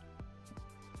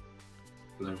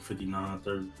 11:59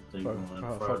 Thursday.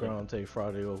 Fuck around and take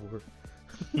Friday over.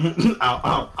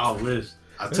 I wish.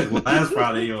 I took last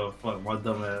Friday off. Fuck my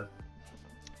dumb ass.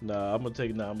 Nah, I'm gonna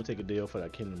take a day off for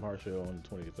that Kingdom Hearts show on the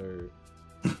 23rd.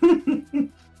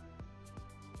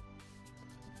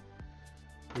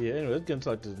 Yeah, anyway, let's get into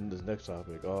like this next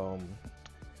topic.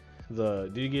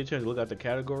 Did you get a chance to look at the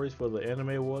categories for the Anime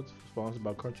Awards sponsored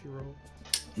by Crunchyroll?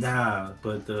 Nah,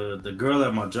 but the girl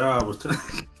at my job was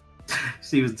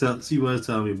she was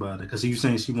telling me about it because she was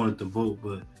saying she wanted to vote,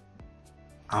 but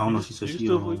I don't know. She said you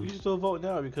still vote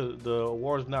now because the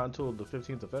award's not until the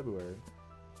 15th of February.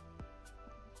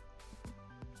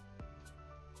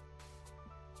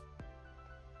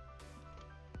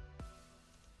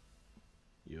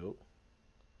 Yup.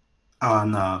 Oh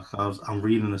no, I'm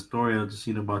reading a story I just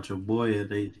seen about your boy.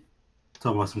 They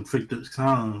talk about some cryptic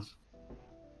songs.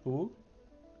 Who?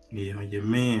 Yeah, your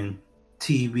man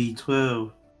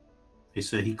TB12. They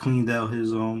said he cleaned out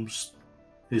his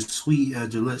suite at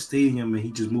Gillette Stadium and he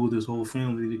just moved his whole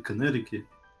family to Connecticut.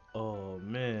 Oh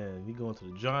man, he going to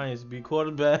the Giants to be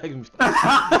quarterback. And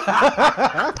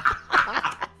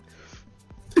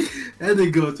they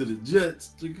go to the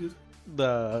Jets.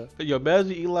 Nah, yo,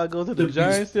 imagine Eli go to the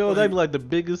Giants still. That'd be like the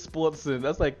biggest sports sin.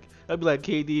 That'd be like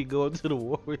KD going to the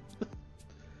Warriors.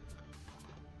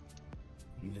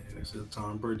 Yeah, they said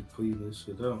Tom Brady cleaned this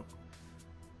shit out.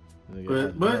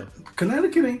 Nigga, but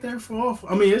Connecticut ain't that far off.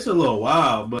 I mean, it's a little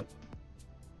wild, but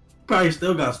probably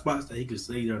still got spots that he could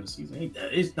stay during the season.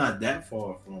 It's not that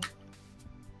far from.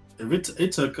 If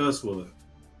it took us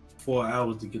 4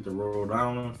 hours to get to Rhode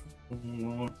Island,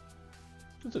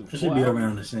 it should be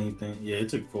around the same thing. Yeah, it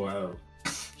took 4 hours.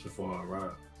 It's a 4-hour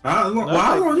ride. How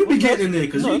long you be getting there?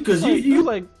 Because you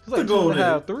like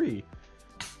 2.5, 3.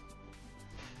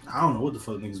 I don't know what the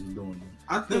fuck niggas was doing.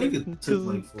 I think it took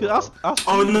like 4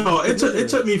 hours. It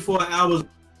took me 4 hours.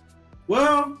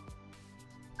 Well,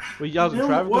 y'all was in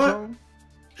traffic or something?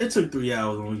 It took 3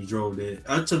 hours when we drove there.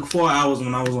 It took 4 hours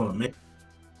when I was on a mix.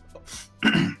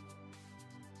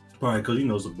 Probably because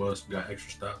it's a bus, got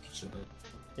extra stops and shit.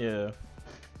 Yeah.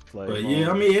 But yeah,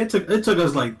 I mean, it took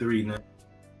us like 3 now.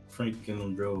 Frank and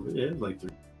them drove. Yeah, it was like 3.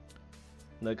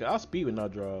 Like, I'll speed when I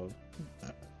drive.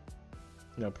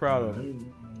 Yeah, proud of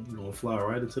him. You gonna fly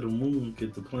right into the moon,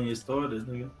 get the plane started,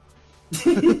 nigga.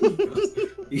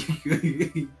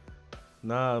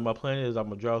 Nah, my plan is I'm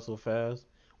gonna drive so fast.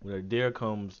 When a deer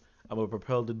comes, I'm gonna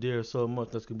propel the deer so much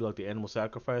that's gonna be like the animal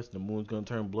sacrifice. The moon's gonna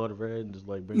turn blood red and just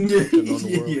like bring destruction on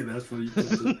the world. Yeah, that's what you put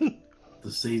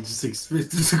the sage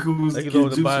 650. Like in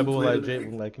the Bible, like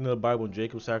the Bible when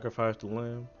Jacob sacrificed the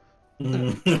lamb.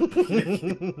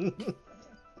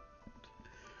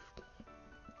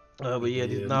 But yeah,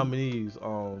 these nominees.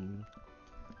 So I'm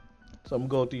gonna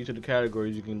go through each of the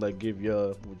categories. You can like give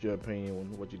your opinion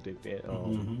on what you think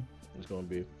it's gonna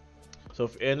be. So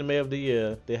for Anime of the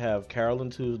Year, they have Carol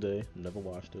and Tuesday. Never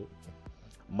watched it.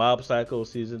 Mob Psycho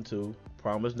Season 2,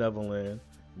 Promised Neverland,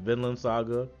 Vinland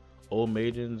Saga, Old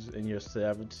Maidens in Your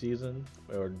Savage Season,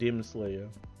 or Demon Slayer.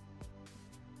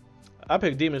 I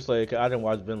picked Demon Slayer because I didn't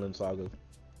watch Vinland Saga.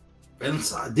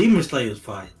 Demon Slayer is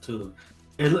fire too.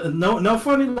 And no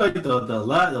funny like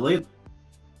the late.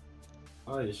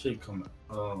 Oh yeah, shit coming.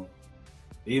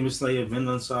 Demon Slayer,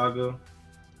 Vinland Saga.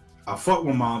 I fuck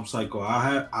with Mob Psycho.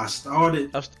 I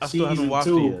started. I still haven't watched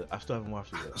it yet. I still haven't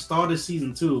watched it yet. I started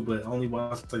season 2, but only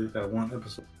watched like that one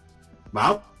episode.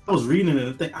 But I was reading it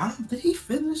and think, I don't think he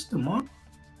finished the month.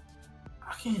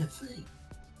 I can't think.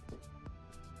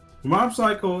 Mob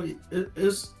Psycho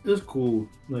it's cool.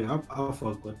 Like I'll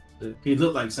fuck with it. He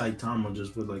looked like Saitama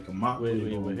just with like a mop wait,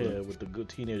 with the good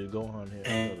teenager Gohan here.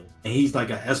 And he's like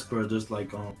an Esper, just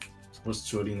like what's the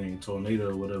shorty name? Tornado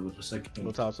or whatever. The second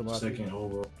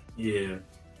overall. Yeah.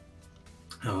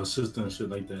 Sister and shit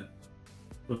like that.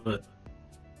 But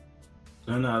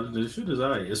the shit is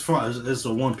alright. As far as it's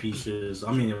a One Piece shit.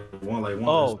 I mean,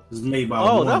 it's made by.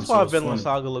 Oh, that's why Vinland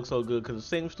Saga looks so good, because the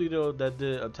same studio that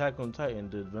did Attack on Titan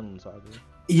did Vinland Saga.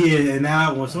 Yeah, and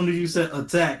now as soon as you said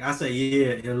Attack, I say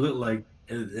yeah. It looked like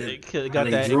it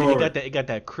got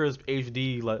that crisp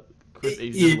HD look.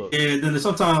 Yeah, and then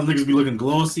sometimes niggas be looking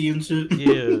glossy and shit.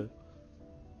 Yeah.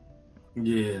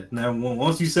 Yeah. Now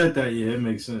once you said that, yeah, it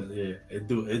makes sense. Yeah, it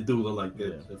do look like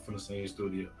that. Yeah. From the same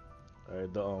studio. All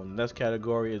right, the next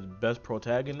category is Best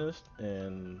Protagonist,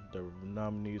 and the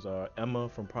nominees are Emma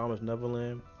from Promised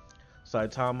Neverland,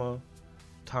 Saitama,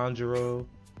 Tanjiro,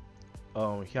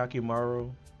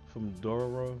 Hyakimaru from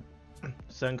Dororo,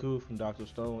 Senku from Dr.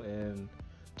 Stone, and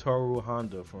Toru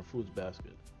Honda from Fruits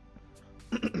Basket.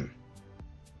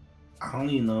 I don't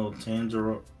even know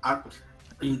Tanjiro. I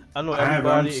know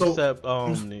everybody except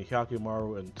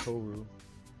Hyakimaru and Toru.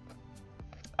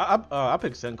 I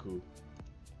picked Senku.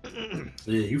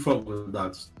 Yeah, you fuck with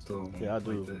Dr. Stone. Yeah, I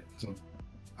do. Like that. So,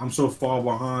 I'm so far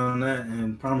behind that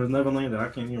and Promised Neverland that I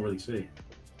can't even really say.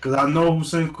 Because I know who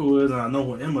Senku is and I know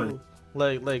who Emma is.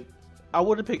 Like, I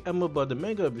would have picked Emma, but the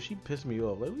manga, but she pissed me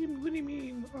off. Like, what do you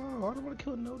mean? Oh, I don't want to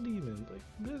kill no demons. Like,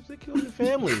 bitch, they killed your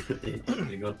family.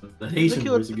 They got the Haitian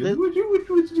voice again.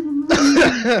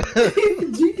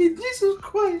 Jesus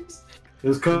Christ.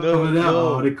 It's coming out.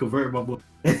 Oh, they convert my boy.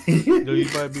 No, you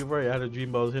might be right. I had a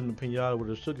dream I was hitting the pinata with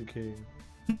a sugar cane.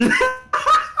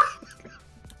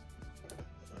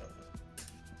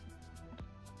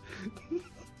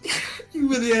 You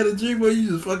really had a dream where you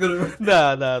just fucking around?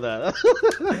 Nah.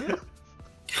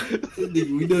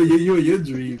 We know you and your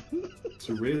dream. It's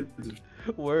a red.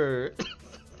 Word.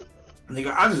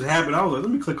 Nigga, I just happened. I was like,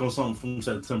 let me click on something from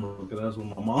September because that's when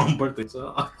my mom's birthday.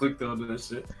 So I clicked on that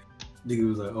shit. Nigga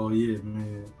was like, oh yeah,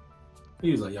 man.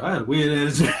 He was like, yo, I had a weird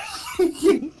ass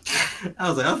dream. I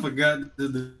was like, I forgot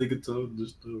that the nigga told the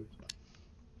story.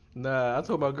 Nah, I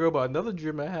told my girl about another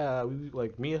dream I had.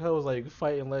 Me and her was like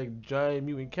fighting like giant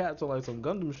mutant cats on like some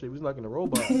Gundam shit. We was like in a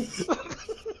robot.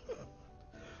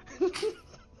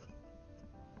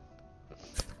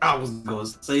 I was gonna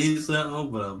say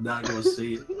something, but I'm not gonna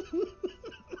say it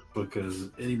because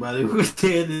anybody who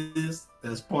attended this,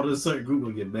 that's part of a certain group,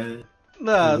 will get mad.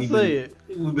 Nah, say it.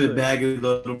 We've been bagging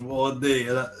on them all day,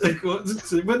 but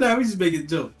now we just making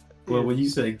jokes. But when you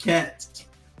say cats,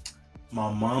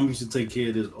 my mom used to take care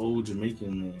of this old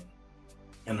Jamaican man,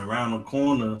 and around the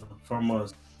corner from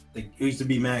us, there used to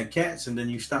be mad cats, and then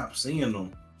you stop seeing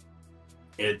them.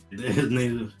 And his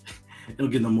name, it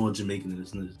don't get no more Jamaican than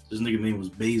this nigga. This nigga name was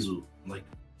Basil, like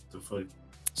the fuck,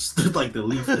 like the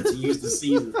leaf that you used to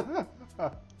see.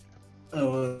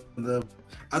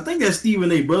 I think that's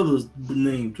Stephen A. brother's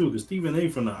name too, because Stephen A.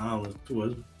 from the islands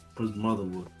too. His mother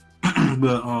was,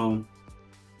 but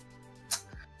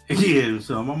yeah.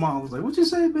 So my mom was like, "What you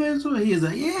say, man?" So he was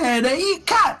like, "Yeah, they eat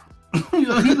cat." He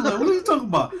was like, "What are you talking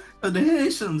about? The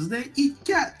Haitians, they eat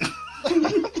cat."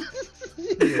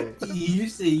 You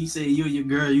say you and your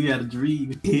girl, you had a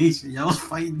dream. Y'all was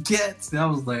fighting cats. And I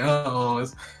was like, oh,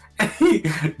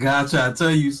 God trying to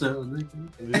tell you something.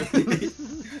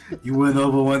 You went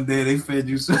over one day, they fed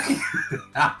you something.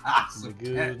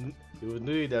 Good. It was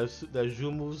new that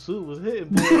Jumu suit was hitting,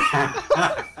 boy.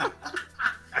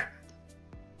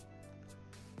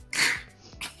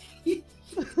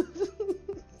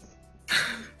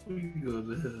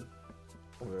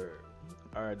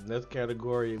 Alright, the next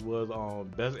category was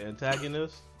Best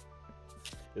Antagonist.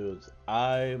 It was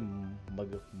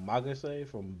Magase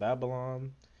from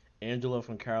Babylon, Angela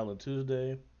from Carol and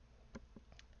Tuesday,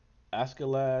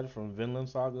 Askeladd from Vinland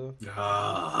Saga.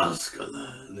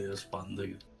 Askeladd, that's fun,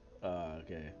 nigga.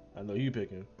 Okay, I know you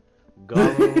picking.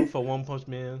 Garo for One Punch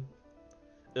Man,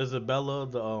 Isabella,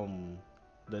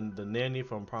 the nanny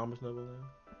from Promised Neverland,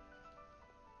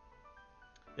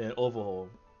 and Overhaul.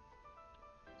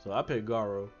 So I picked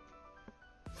Garo.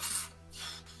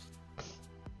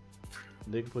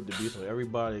 They can put the beast on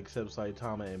everybody except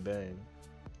Saitama and Bang.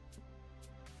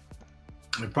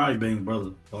 And probably Bang's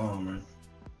brother. Man.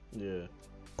 Yeah.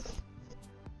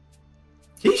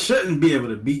 He shouldn't be able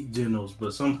to beat Genos,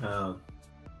 but somehow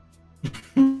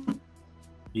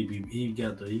he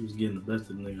was getting the best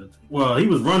of the nigga. Well, he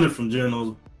was running from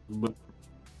Genos, but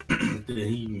then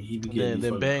he began.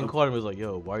 Then Bang caught him and was like,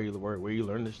 "Yo, where you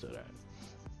learn this shit at?"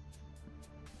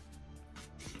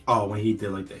 Oh, when he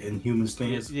did like the Inhuman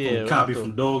stance, yeah, copy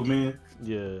from Dogman.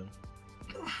 Yeah.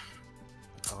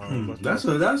 That's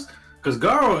because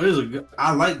Garo is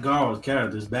I like Garo's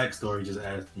character. His backstory just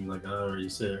asked me, like I already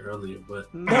said earlier,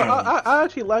 but no, I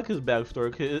actually like his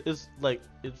backstory. Cause it's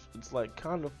like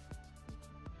kind of.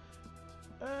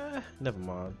 Never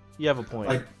mind. You have a point.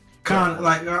 Like kind of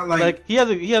like he has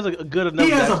a good enough.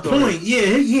 He has a point.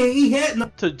 Yeah, he had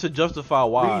no to justify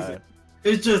why. Reason.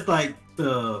 It's just like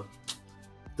the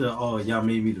oh, y'all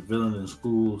made me the villain in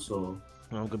school, so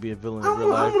I'm gonna be a villain in real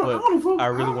life, but I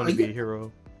really want to be a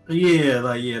hero. Yeah,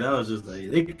 that was just like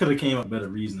they could have came up with better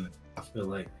reasoning. I feel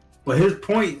like, but his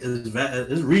point is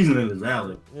his reasoning is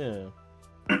valid. Yeah.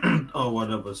 Or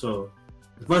whatever. So,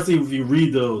 especially if you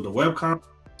read the webcomic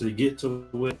to get to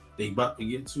what they about to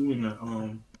get to in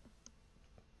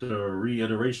the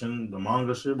reiteration, the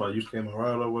manga shit by Yusuke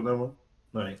Murata or whatever.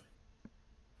 Like,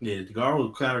 yeah, the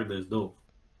Garo's character is dope.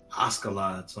 Oscar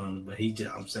Lad son, but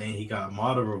I'm saying he got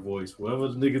Madara voice. Whoever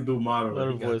the nigga do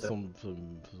Madara voice, some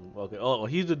okay. Oh,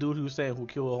 he's the dude who's saying who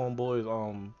killed homeboy's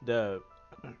dad.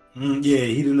 Yeah,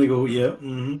 he the nigga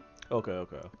who Okay.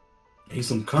 He's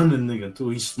some cunning nigga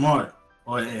too. He's smart.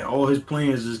 All his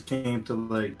plans just came to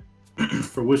like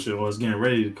fruition, or it's getting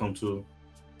ready to come to.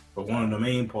 But one of the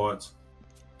main parts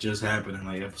just happened in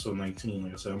like episode 19.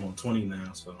 Like I said, I'm on 20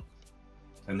 now, so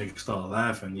that nigga started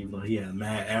laughing even though he had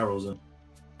mad arrows in.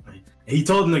 He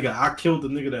told the nigga, I killed the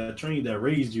nigga that trained, that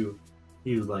raised you.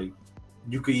 He was like,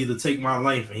 you could either take my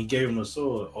life, and he gave him a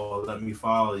sword, or let me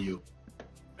follow you.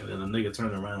 And then the nigga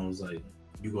turned around and was like,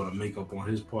 you gonna make up on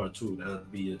his part too. That'll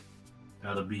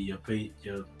be your pay,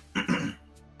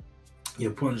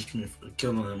 your punishment for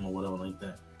killing him or whatever like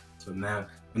that. So now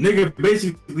the nigga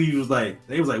basically was like,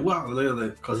 they was like, wow,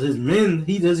 because his men,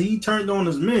 he turned on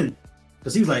his men,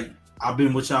 because he was like, I've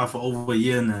been with y'all for over a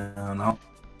year now, and I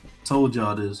told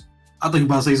y'all this. I think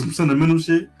about to say some sentimental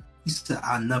shit. He said,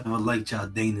 I never liked y'all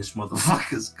Danish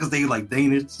motherfuckers, because they like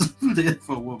Danish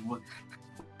for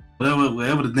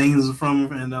wherever the Danes are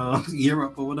from in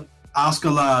Europe or whatever. Oscar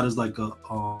is like a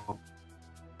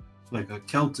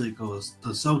Celtic or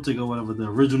the Celtic or whatever, the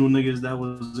original niggas that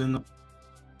was in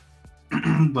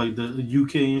like the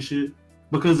UK and shit.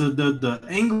 Because the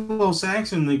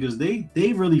Anglo-Saxon niggas, they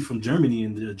really from Germany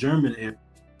and the German area.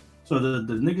 So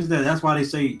the niggas that's why they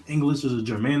say English is a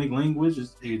Germanic language.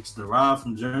 It's derived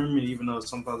from German, even though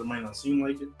sometimes it might not seem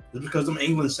like it. It's because them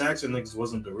Anglo-Saxon niggas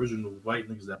wasn't the original white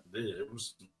niggas that did it. It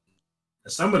was,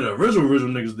 and some of the original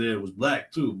niggas there was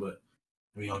black too, but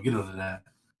we don't get into that.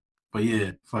 But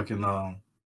yeah, fucking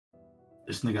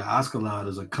this nigga Oscar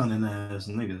is a cunning ass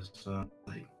nigga. So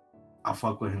like, I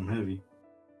fuck with him heavy.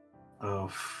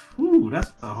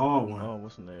 That's a hard one. Oh,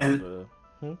 what's the name?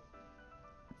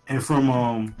 And from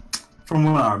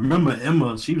what I remember,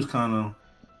 Emma, she was kind of,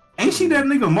 ain't she that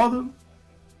nigga mother?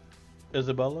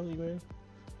 Isabella, you mean?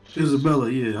 Isabella,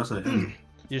 yeah, I said Emma.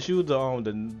 Yeah, she was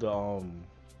the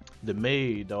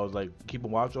maid that was like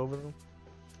keeping watch over them.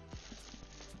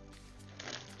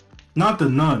 Not the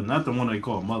nun, not the one they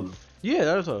call mother. Yeah,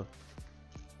 that was her.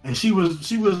 And she was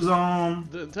the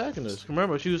antagonist.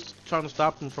 Remember, she was trying to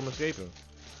stop them from escaping.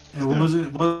 And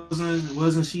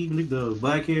wasn't she the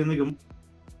black haired nigga?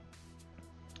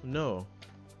 No.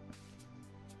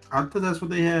 I thought that's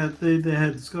what they had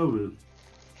discovered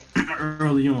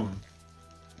early on.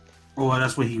 Or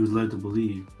that's what he was led to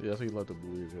believe. Yeah, that's what he led to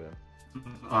believe, yeah.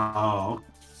 Oh.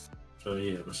 So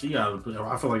yeah, but she got,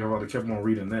 I feel like I would have kept on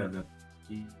reading that.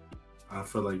 I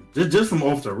feel like just from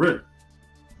off the rip.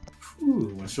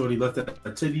 When Shorty left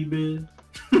that titty bed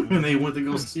and they went to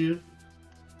go see her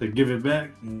to give it back,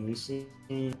 and they see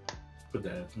put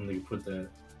that.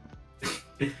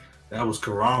 That was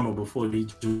Karama before he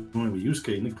joined with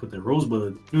Yusuke. Nigga put that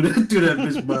rosebud through that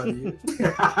bitch body.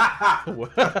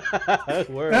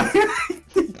 Word.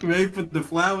 They put the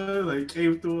flower like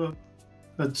came through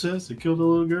her chest and killed the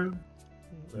little girl.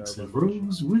 It's a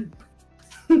rose whip.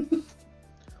 The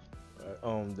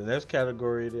next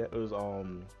category that was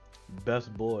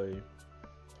best boy,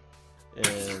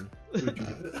 and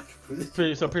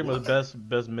pretty much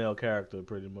best male character,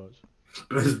 pretty much.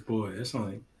 Best boy. That's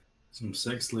only some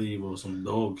sex slave or some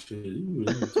dog shit. He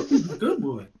was a good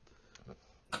boy.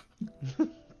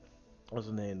 What's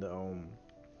the name?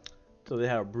 So they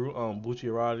have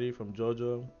Bucciarati from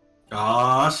JoJo.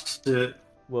 Ah, shit.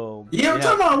 Well, yeah, I'm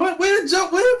talking about where Joe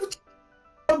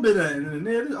been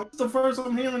at? That's the first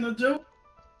I'm hearing the joke.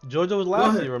 JoJo was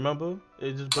last year, remember?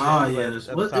 It just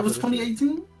it was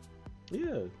 2018.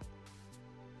 Yeah.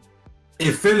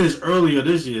 It finished earlier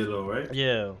this year, though, right?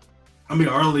 Yeah. I mean,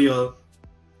 earlier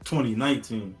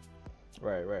 2019.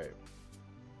 Right.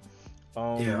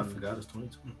 Yeah, I forgot it's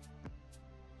 2020.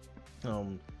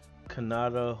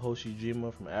 Kanata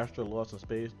Hoshijima from Astro Lost in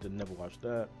Space. Did never watch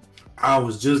that. I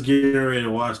was just getting ready to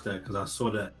watch that because I saw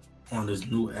that on this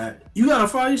new app. You got a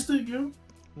Fire Stick, yo?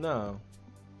 No.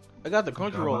 I got the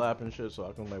Crunchyroll app and shit, so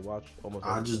I can like watch almost.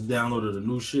 I just downloaded the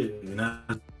new shit, and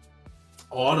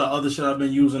all the other shit I've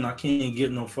been using, I can't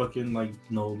get no fucking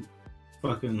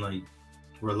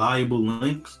reliable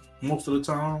links most of the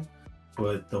time.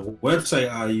 But the website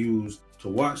I use to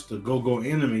watch the Go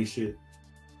anime shit,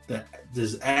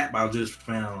 this app I just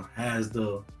found has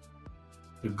the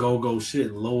Go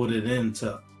shit loaded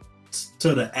into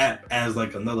the app as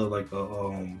like another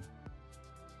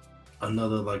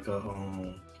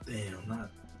damn, not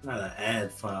an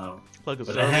ad file. Like a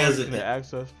but server it has you can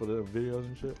access for the videos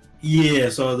and shit. Yeah,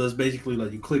 so that's basically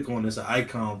like you click on this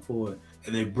icon for it,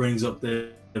 and it brings up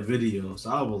the video.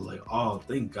 So I was like, oh,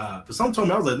 thank God. But some told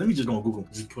me, I was like, let me just go on Google,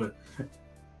 just put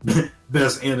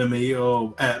best anime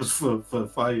apps for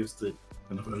Fire Stick,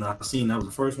 and I seen that was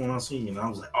the first one I seen, and I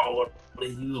was like, oh, they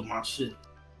use my shit.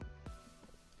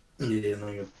 Yeah,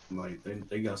 like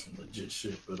they got some legit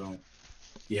shit, but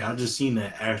yeah, I just seen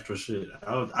that Astra shit.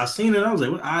 I seen it. I was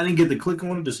like, well, I didn't get to click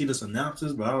on it to see the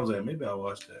synopsis, but I was like, maybe I'll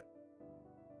watch that.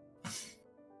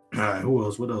 All right, who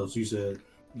else? What else? You said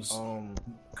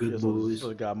good boys. So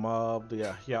they got Mob. They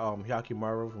got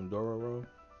Hyakimaru from Dororo.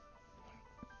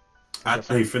 I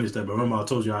didn't finish that, but remember I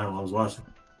told you I was watching.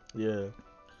 Yeah,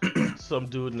 some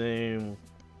dude named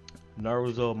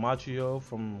Naruto Machio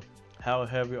from How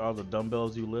Heavy Are the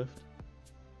Dumbbells You Lift?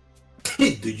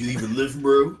 Do you even lift,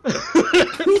 bro? Isn't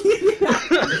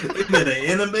that an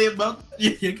anime about?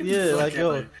 Yeah, like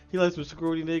yo, he likes some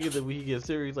screwy nigga that when he get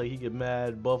serious, like he get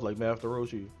mad, buff like Master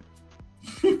Roshi.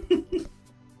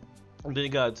 And then you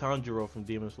got Tanjiro from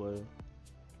Demon Slayer.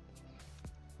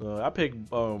 I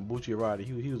picked Bucciarati.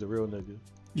 He was a real nigga.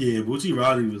 Yeah,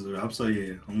 Bucciarati was. I'm sorry.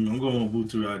 Yeah, I'm going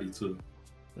with Bucciarati too.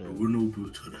 Yeah. We know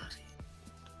Bucciarati.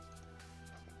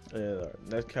 And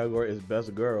next category is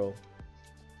Best Girl.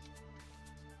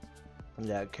 We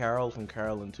got Carol from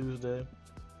Carol and Tuesday.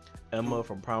 Emma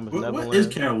from Promised Neverland. What is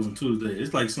Carol and Tuesday?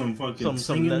 It's like some fucking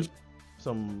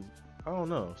some I don't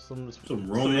know, some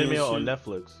romance anime shit on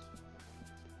Netflix.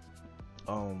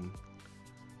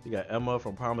 You got Emma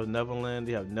from Promised Neverland.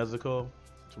 You have Nezuko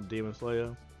from Demon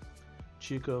Slayer.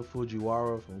 Chika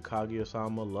Fujiwara from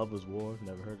Kaguya-sama Lover's War.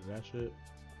 Never heard of that shit.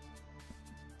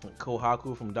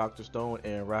 Kohaku from Dr. Stone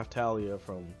and Raftalia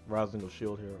from Rising of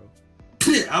Shield Hero.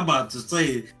 I'm about to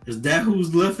say, is that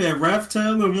who's left at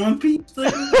Raftalia in One Piece?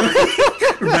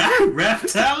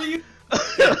 Raftalia?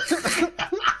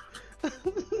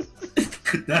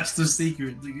 That's the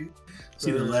secret, nigga.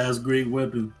 See, the last great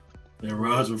weapon that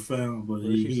Roger found, but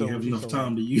he didn't have enough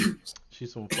time to use.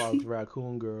 She's some Fox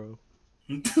Raccoon girl.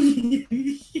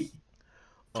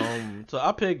 So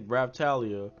I picked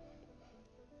Raftalia.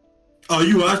 Oh,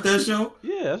 you watched that show?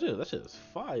 Yeah, that shit is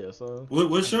fire, son.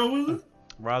 What show was it?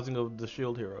 Rising of the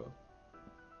Shield Hero.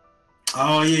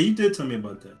 Oh yeah, you did tell me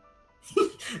about that.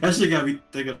 That shit got me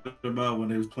thinking about when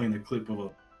they was playing the clip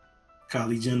of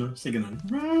Kylie Jenner singing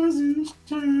 "Rising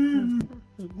Shine,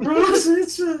 Rising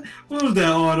Shine." What was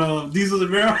that on Diesel and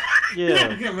Mero? Yeah, I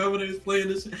can't remember when they was playing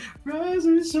this shit.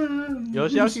 Rising Shine. Yo,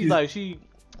 she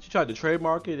tried to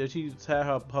trademark it, and she had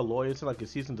her lawyer send like a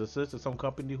cease and desist to some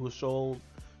company who sold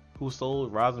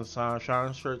Rising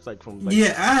Shine shirts like from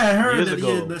yeah, I had heard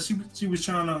that she was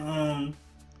trying to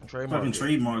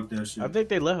trademark that shit. I think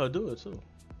they let her do it too.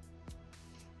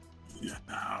 Yeah,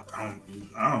 I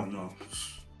don't know.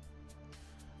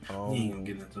 You ain't gonna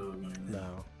get into it right now.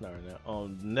 No, not right now.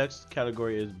 Next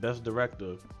category is Best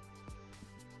Director.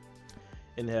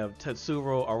 And they have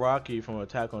Tetsuro Araki from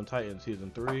Attack on Titan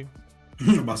Season 3.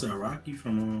 I'm about to say Araki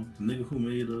from the nigga who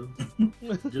made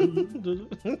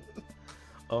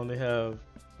They have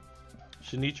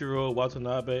Shinichiro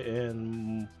Watanabe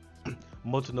and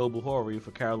Motonobu Hori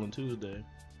for Carol and Tuesday.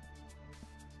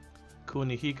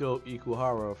 Kunihiko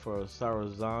Ikuhara for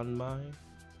Sarazanmai.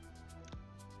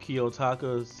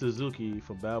 Kiyotaka Suzuki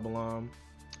from Babylon.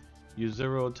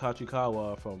 Yuzuru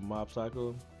Tachikawa from Mob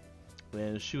Psycho.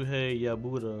 And Shuhei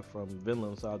Yabuda from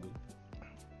Vinland Saga.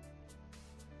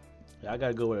 Yeah, I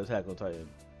gotta go with Attack on Titan.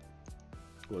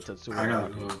 Or Tetsuo I gotta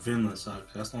Araki. go with Vinland Saga.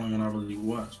 That's the only one I really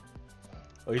watched.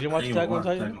 Oh, you didn't I watch didn't Attack even on watch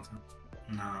Titan? Attack on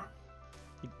Titan. Nah.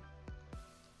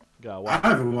 Gotta I watch.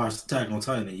 haven't watched Attack on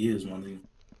Titan in years, my nigga.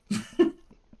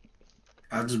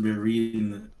 I just been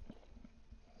reading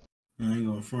it. I ain't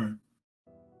gonna front.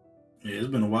 Yeah, it's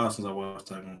been a while since I watched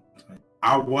Attack on Titan.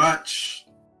 I watched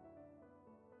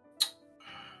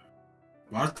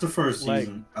the first Like-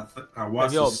 season. I Like,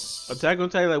 watched yo, this. Attack on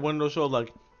Titan, like one of those shows,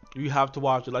 like you have to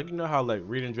watch it. Like, you know how like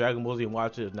reading Dragon Ball Z and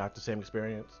watching it is not the same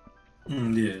experience.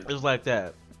 Yeah. It's like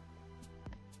that.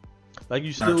 Like you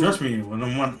Now, still trust me, when my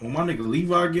nigga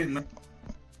Levi getting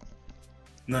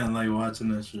nothing like watching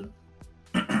that shit.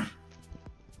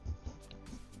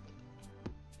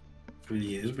 But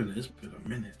yeah, it's been a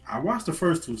minute. I watched the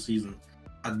first 2 seasons.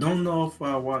 I don't know if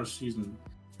I watched season.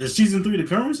 Is season 3 the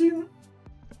current season?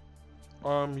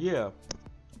 yeah.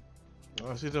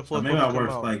 Season 4. So maybe I supposed to come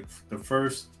watched out. like the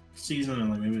first season and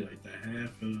like maybe like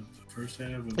the first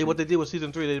half. Hey, what they did with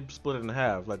season 3, they split it in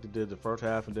half. Like they did the first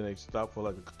half, and then they stopped for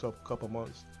like a couple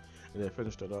months, and they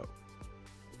finished it up.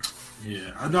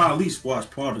 Yeah, I know I at least watched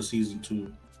part of season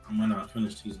 2. I might not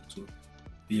finish season 2.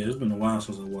 Yeah, it's been a while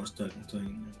since I watched that. I'm telling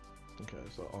you. Okay,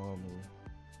 so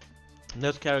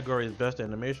next category is best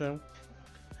animation.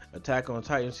 Attack on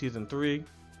Titan season 3,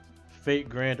 Fate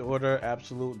Grand Order,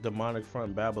 Absolute Demonic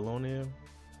Front Babylonian,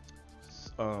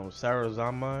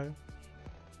 Sarazanmai,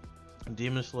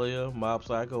 Demon Slayer, Mob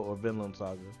Psycho, or Vinland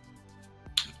Saga.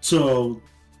 So,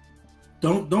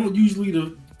 don't usually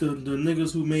the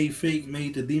niggas who made Fate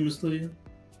made the Demon Slayer?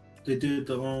 They did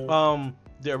the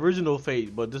The original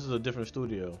Fate, but this is a different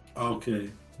studio.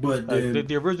 Okay, but Like, then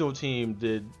the original team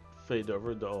did Fate,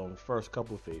 the first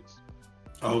couple of Fates.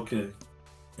 okay,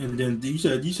 and then you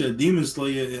said Demon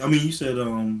Slayer. I mean, you said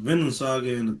Vinland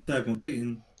Saga and Attack on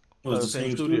Titan was the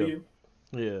same studio.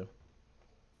 Yeah.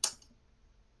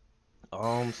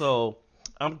 So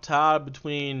I'm tied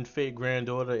between Fate Grand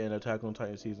Order and Attack on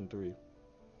Titan season 3.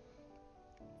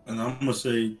 And I'm gonna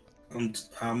say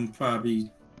I'm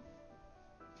probably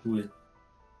with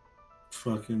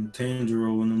fucking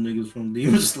Tanjiro and them niggas from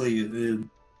Demon Slayer and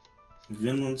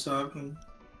Vinland Saga.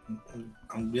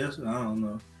 I'm guessing. I don't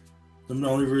know. I'm the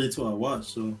only really 2 I watched,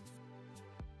 so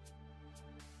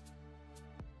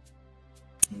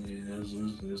yeah,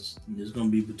 it's gonna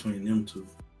be between them 2.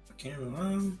 I can't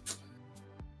remember.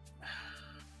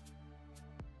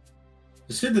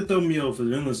 The shit that throw me off for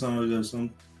Vinland Saga or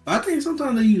something. I think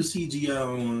sometimes they use CGI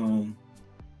on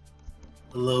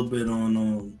a little bit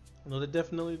on No, they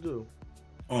definitely do.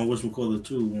 whatchamacallit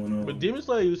too. On, But Demon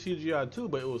Slayer used CGI too,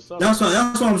 but it was subtle. that's what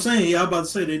I'm saying. Yeah, I was about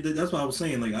to say that's what I was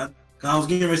saying. Like I was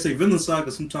getting ready to say Vinland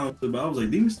Saga sometimes, but I was like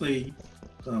Demon Slayer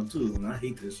sometimes too, and I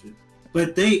hate this shit.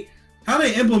 But how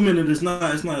they implemented it's not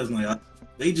like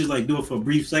they just like do it for a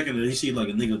brief second and you see like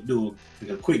a nigga do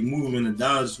a quick movement and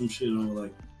dodge some shit or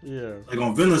like. Yeah. Like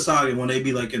on Vinland Saga, when they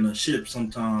be like in a ship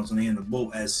sometimes and they in a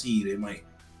boat at sea, they might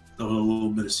throw a little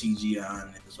bit of CGI in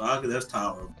it. So that's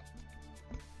tolerable.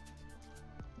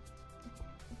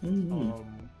 Mm-hmm.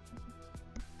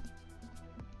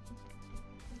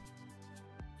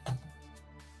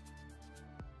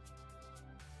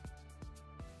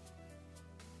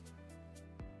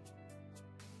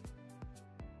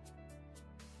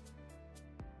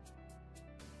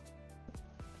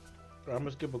 I'm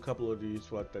gonna skip a couple of these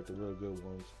so I think the real good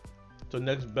ones. So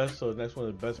next one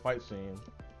is best fight scene.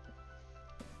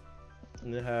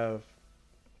 And they have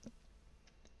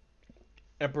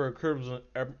Emperor Crimson.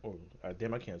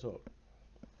 Damn, I can't talk.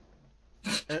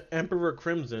 Emperor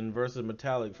Crimson versus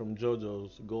Metallic from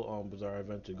JoJo's Bizarre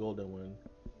Adventure Golden Wind.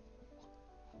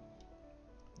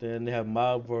 Then they have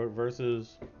Mob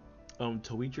versus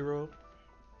Toichiro.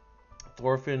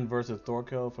 Thorfinn versus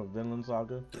Thorkel from Vinland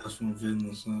Saga. That's from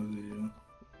Vinland Saga, yeah.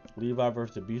 Levi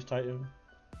versus the Beast Titan.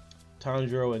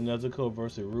 Tanjiro and Nezuko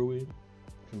versus Rui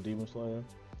from Demon Slayer.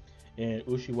 And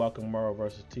Ushiwaka Maro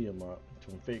versus Tiamat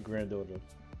from Fate Grand Order.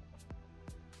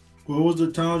 What was the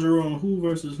Tanjiro on who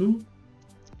versus who?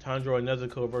 Tanjiro and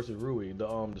Nezuko versus Rui, the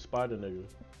spider nigga.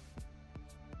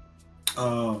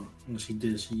 She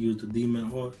did. She used the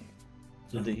demon heart.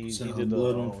 He Set her did the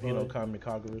blood on fire. Kami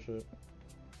Kagura shit.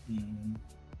 Mhm.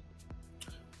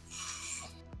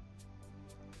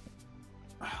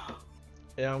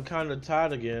 And I'm kind of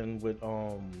tied again with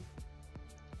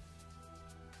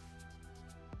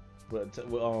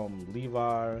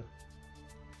Levi,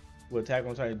 with Attack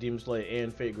on Titan, Demon Slayer,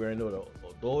 and Fate Grand Order.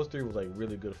 Those 3 was like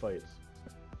really good fights.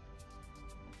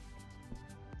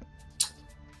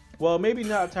 Well, maybe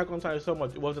not Attack on Titan so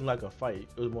much. It wasn't like a fight.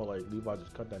 It was more like Levi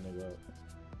just cut that nigga up.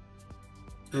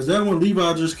 Is that when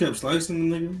Levi just kept slicing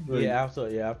the nigga? Like,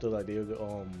 after like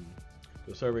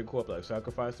the Survey Corp like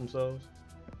sacrificed themselves.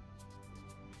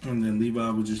 And then Levi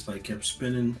was just like kept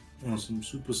spinning on some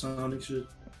supersonic shit.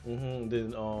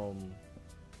 Then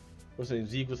what's his name?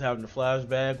 Zeke was having a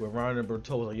flashback where Ryan and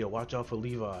Berto was like, "Yo, watch out for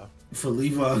Levi." For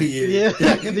Levi, yeah.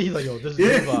 Yeah. And then he's like, "Yo, this is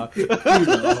Levi." He's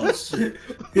like, oh shit.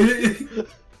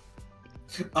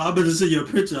 I better see your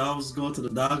picture. I was going to the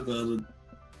doctor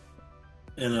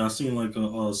and I seen like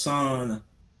a sign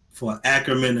for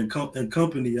Ackerman and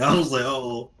Company. I was like,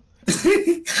 oh,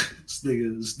 this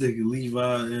nigga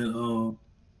Levi and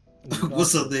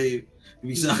what's up, Dave?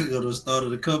 We saw go to the start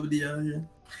of the company out here,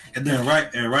 and then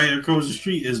right across the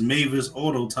street is Mavis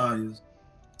Auto Tires.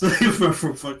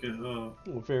 from fucking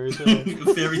Fairy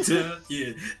Tale. Fairy Tale,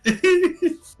 yeah.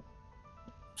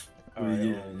 All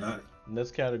right.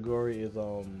 Next category is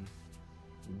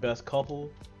best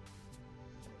couple.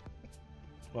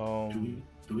 Do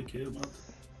we care about that?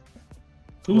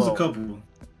 Who's a couple?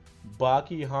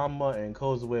 Baki, Hanma, and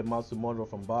Kozue Matsumoto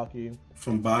from Baki.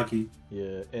 From Baki.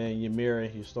 Yeah, and Ymir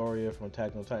and Historia from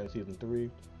Attack on Titan Season 3.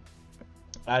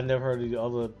 I never heard of the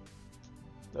other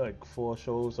like 4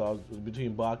 shows, so I was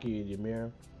between Baki and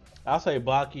Ymir. I'll say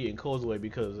Baki and Kozue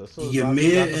because as soon as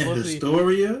Ymir and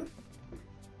Historia?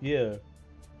 Yeah.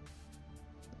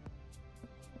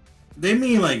 They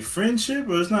mean like friendship,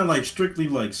 or it's not like strictly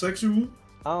like sexual?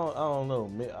 I don't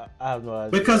know. I have no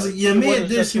idea. Because Ymir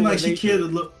did seem like she cared a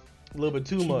little bit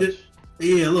too much.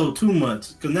 Yeah, a little too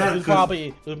much. Cause now, it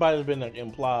probably might have been like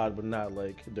implied, but not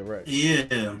like direct.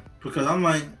 Yeah, because I'm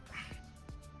like,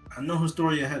 I know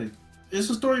Historia had it. Is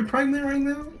Historia pregnant right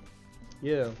now?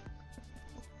 Yeah.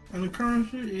 In the current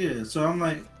shit, yeah. So I'm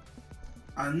like,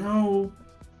 I know.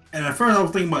 And at first I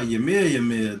was thinking about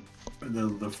Ymir,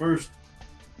 the first,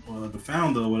 the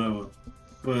founder or whatever.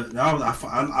 But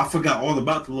I forgot all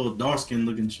about the little dark skin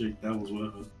looking chick that was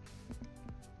with her.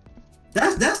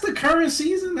 That's the current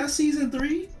season. That's season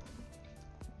 3.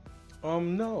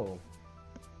 No.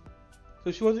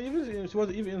 So she wasn't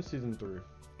even in season 3.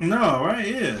 No, right?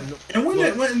 Yeah. And when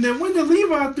did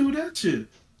Levi do that shit?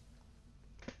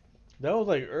 That was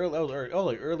like early. That was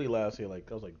like early last year. Like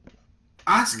that was like.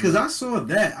 Because I saw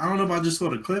that. I don't know if I just saw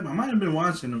the clip. I might have been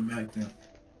watching them back then.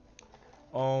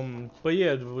 But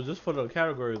yeah, just for the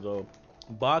categories though,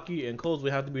 Baki and Kozue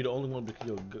have to be the only one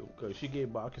because she gave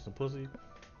Baki some pussy.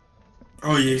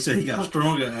 Oh yeah, he said he got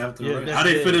stronger after. Yeah, right? I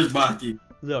didn't finish Baki.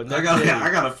 No, I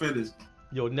gotta finish.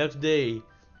 Yo, next day,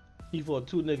 he fought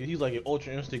 2 niggas. He's like in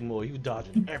Ultra Instinct mode. He was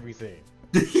dodging everything.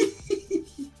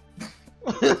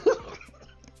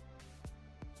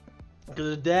 Cause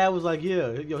his dad was like,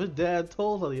 his dad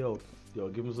told her, yo,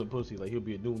 give him some pussy. Like he'll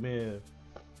be a new man.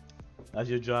 That's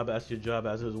your job as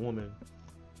his woman.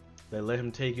 Like let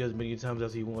him take you as many times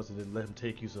as he wants, and then let him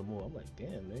take you some more. I'm like,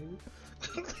 damn, nigga.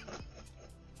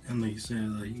 And like you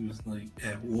said, like he was like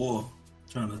at war,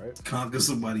 trying to conquer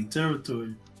somebody's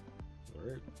territory.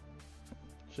 Right.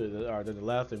 Shit. All right. Then the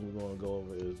last thing we're gonna go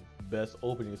over is best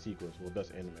opening sequence, or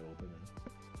best anime opening.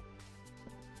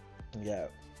 Yeah.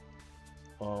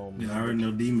 Yeah, I already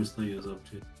know Demon Slayer's up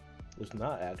to. It's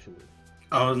not actually.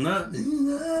 Oh, it's not.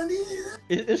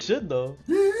 It should though.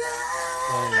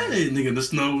 Hey, nigga, in the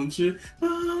snow and shit.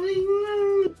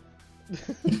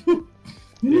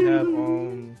 They have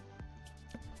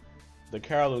the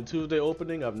Carol and Tuesday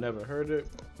opening. I've never heard it.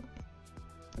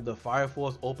 The Fire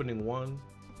Force opening 1.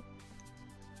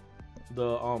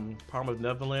 The Promised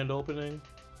Neverland opening.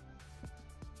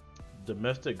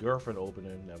 Domestic Girlfriend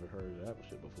opening. Never heard of that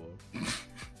shit before.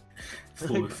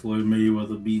 Floyd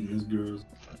Mayweather beating his girls.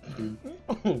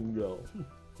 Yo.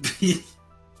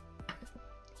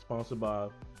 Sponsored by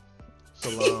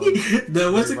Salon.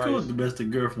 No, what's it called? Domestic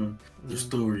Girlfriend. The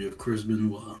story of Chris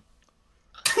Benoit.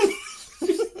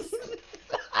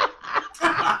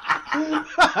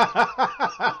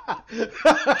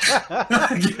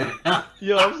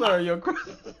 Yo, I'm sorry, Chris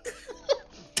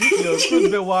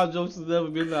Benoit jokes has never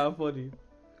been that funny.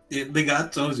 Yeah, nigga, I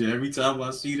told you, every time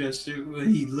I see that shit,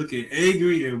 when he looking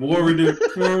angry and worried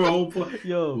for a whole point.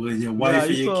 Yo, when your wife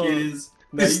and your kids,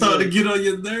 they start to get on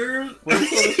your nerves.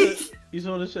 You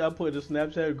saw the shit I put in the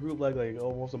Snapchat group like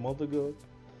almost a month ago,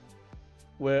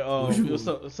 where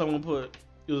someone put,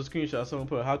 it was a screenshot. Someone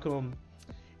put, how come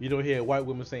you don't hear white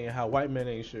women saying how white men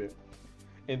ain't shit?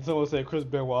 And someone said Chris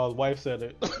Benoit's wife said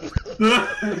it.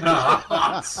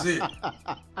 Shit.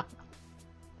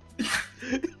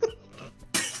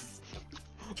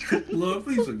 Lord,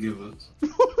 please forgive us.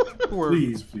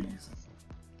 Please.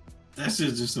 That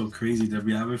shit's just so crazy that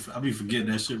I be forgetting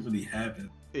that shit really happened.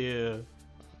 Yeah.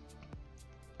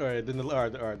 All right.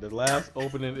 The last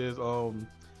opening is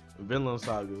Vinland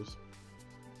Sagas.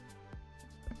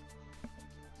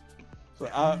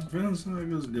 Vinland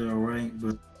Saga's good, right?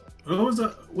 But what was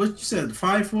that? What you said?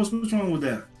 Fire Force? Which one was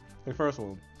that? The first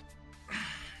one.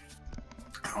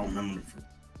 I don't remember.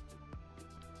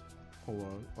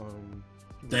 Hold on.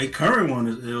 That current one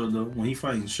is ill though. When he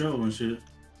fighting Show and shit.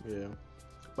 Yeah,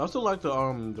 but I still like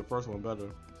the first one better.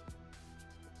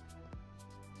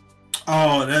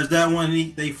 Oh, that's that one.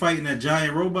 They fighting that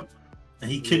giant robot, and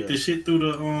he kicked the shit through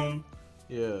the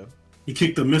Yeah. He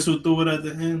kicked the missile through it at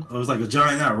the end. It was like a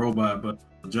giant, not robot, but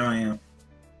a giant,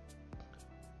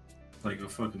 like a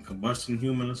fucking combustion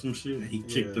human or some shit. And he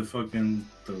kicked the fucking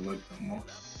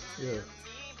Yeah.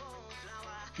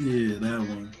 Yeah, that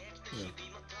one. Yeah.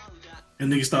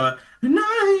 And nigga start.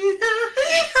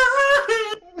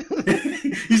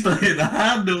 He started hitting the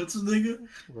high notes, nigga.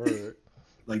 Right.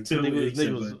 Like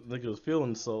nigga was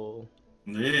feeling soul.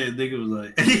 Yeah, nigga was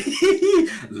like,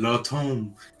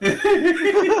 L'automne.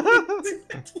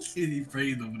 He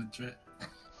praised over the track.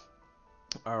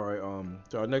 All right,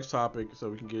 so our next topic, so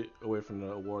we can get away from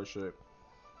the award shit.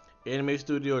 Anime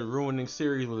studio is ruining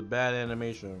series with bad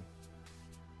animation.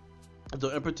 So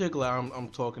in particular, I'm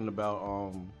talking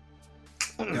about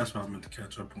That's what I meant to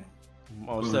catch up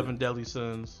on. Seven Deadly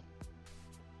Sins,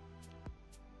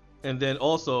 and then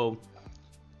also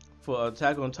for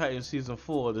Attack on Titan season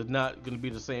 4, there's not going to be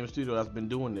the same studio that's been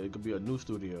doing it. It could be a new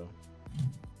studio,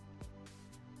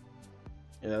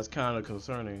 and that's kind of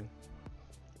concerning.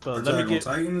 So Attack on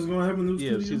Titan is going to have a new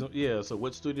studio? So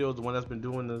what studio is the one that's been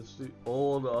doing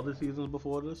all the other seasons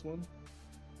before this one?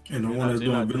 And the one that's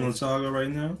doing Vinland Saga right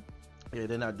now? Yeah,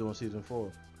 they're not doing season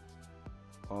 4.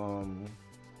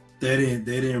 They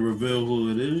didn't reveal who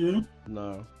it is, you know?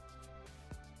 No.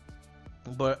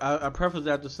 But I preface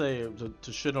that to say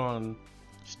to shit on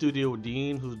Studio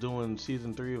Dean, who's doing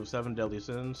season 3 of Seven Deadly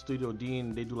Sins. Studio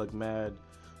Dean, they do like mad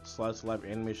slice of life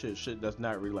anime shit that's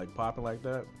not really like popping like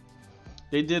that.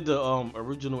 They did the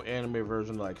original anime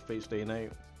version like Fate Stay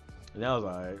Night, and that was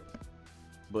alright.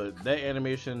 But that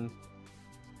animation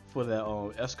for that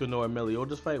Escanor and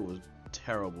Meliodas fight was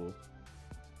terrible.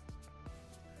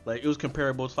 Like, it was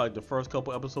comparable to like the first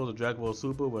couple episodes of Dragon Ball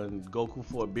Super when Goku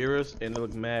fought Beerus and it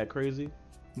looked mad crazy.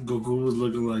 Goku was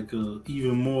looking like a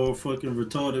even more fucking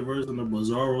retarded version of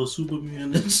Bizarro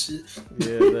Superman and shit.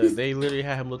 Yeah, they literally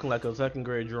had him looking like a second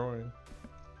grade drawing.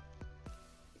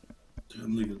 That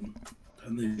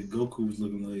nigga Goku was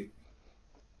looking like.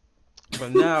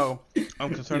 But now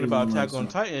I'm concerned about Attack on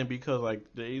Titan because like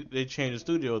they changed the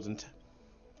studios and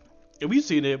we've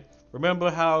seen it.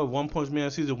 Remember how One Punch Man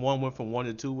season 1 went from 1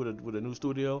 to 2 with a new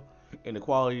studio, and the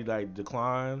quality like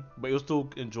declined, but it was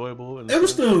still enjoyable. It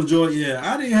was still enjoyable. Yeah,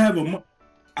 I didn't have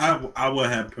I would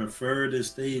have preferred to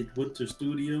stay with the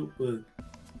studio, but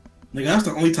like that's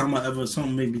the only time I ever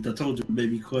something made me. I told you,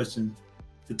 baby question.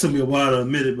 It took me a while to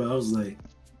admit it, but I was like,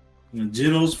 when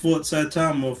Genos fought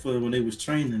Saitama for when they was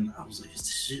training, I was like, is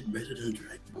this shit better than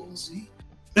Dragon Ball Z?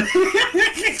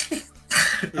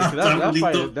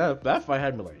 Yeah, that fight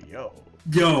had me like, yo,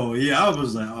 yeah, I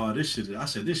was like, oh, this shit. I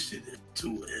said, this shit is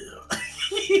too ill.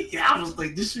 I was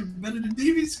like, this shit better than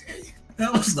DBC.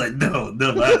 I was like, no,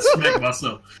 I smacked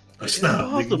myself. Like,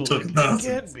 stop, nigga, talking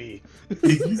nonsense. Can't be.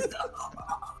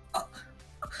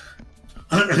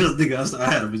 I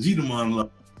had a Vegeta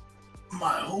monologue.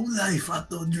 My whole life, I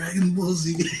thought Dragon Ball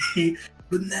Z,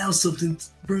 but now something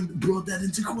brought that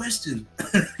into question.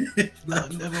 I'll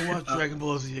never watch Dragon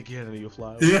Ball Z again, and you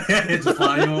fly off. Yeah, it's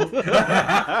fly off.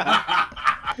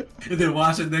 And then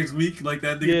watch it next week, like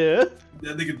that nigga. Yeah.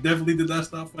 That nigga definitely did not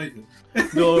stop fighting.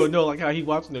 No, like how he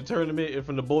watching the tournament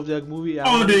from the BoJack movie.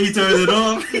 Oh, then he turned it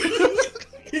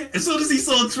off. As soon as he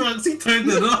saw Trunks, he turned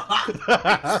it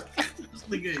off. This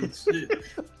nigga ain't shit.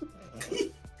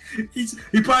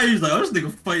 He probably was like, oh, this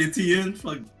nigga fighting TN.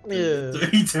 Fuck. Yeah.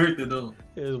 He turned it off.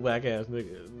 His whack ass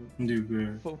nigga. Dude,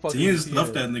 man. TN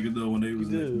stuffed that nigga though when they was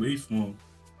like wave form.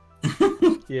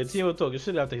 Yeah, TN was talking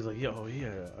shit after. He's like, yo,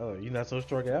 yeah, you're not so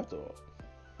strong after all.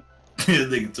 Yeah,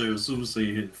 nigga turned Super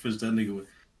Saiyan hit. Fish that nigga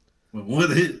with one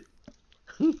hit.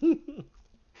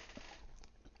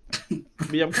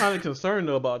 Yeah, I'm kind of concerned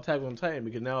though about Attack on Titan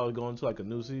because now it's going to like a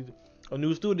new season, a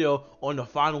new studio on the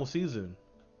final season.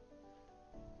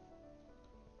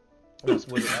 That's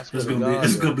gonna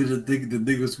be the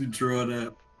niggas who draw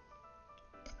that.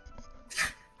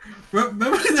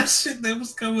 Remember that shit that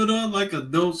was coming on like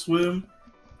Adult Swim?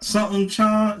 Something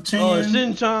Chan? Oh,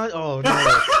 Shin-chan? Oh,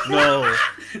 no.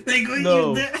 They gonna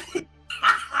use that.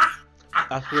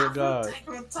 I swear to God.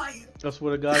 I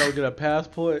swear to God, I'll get a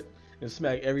passport and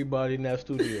smack everybody in that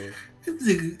studio.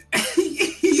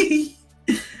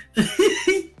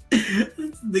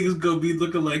 Niggas gonna be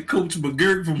looking like Coach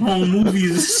McGurk from Home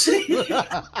Movies and shit.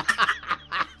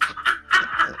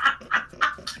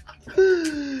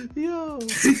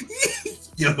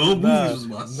 Yo, whole Nah, movies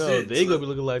was my no, shit. they gonna be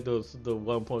looking like the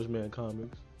One Punch Man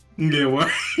comics. Yeah, what?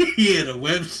 Yeah, the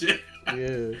web shit.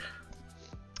 Yeah.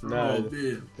 Nah, Oh,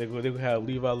 man. they gonna have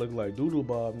Levi looking like Doodle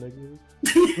Bob, nigga.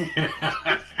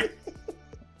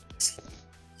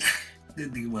 They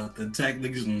think about the attack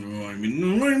niggas. No.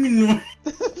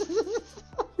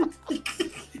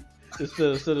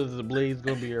 Instead of the blades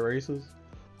gonna be erasers.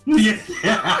 Yeah.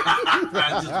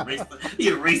 He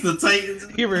erased the Titans.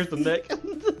 He erased the neck.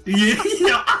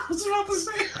 Yeah, I was about to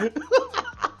say.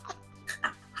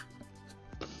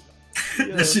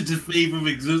 Yeah. That shit just fade from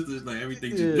existence. Like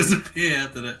everything just disappear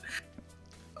after that.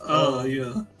 Oh,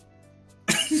 yeah.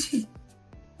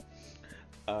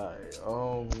 Alright,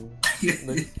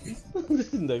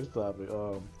 next topic.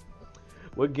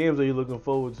 What games are you looking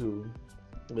forward to?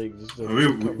 Like, we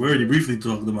already briefly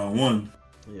talked about one.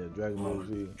 Yeah, Dragon Ball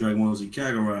Z. Dragon Ball Z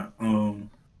Kakarot.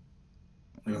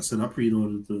 Like I said, I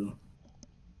pre-ordered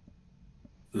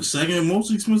the second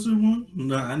most expensive one.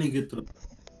 Nah, I didn't get the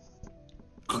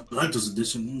collector's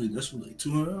edition. That's like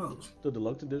 $200. The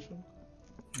deluxe edition?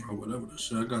 Or whatever the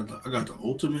shit. I got the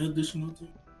ultimate edition, I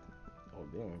think. Oh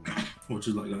damn. Which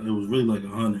is like it was really like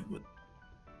 100, but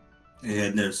it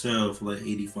had that sale for like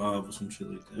 85 or some shit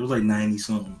like that. It was like 90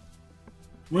 something.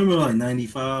 Remember like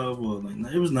 95 or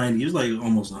like it was 90. It was like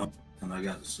almost 100, and I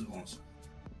got the I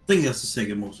think that's the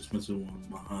second most expensive one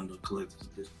behind the collector's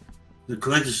edition. The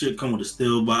collector's shit come with a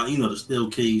steel box, the steel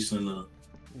case and the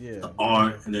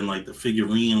art, and then like the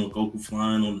figurine with Goku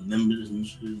flying on the Nimbus and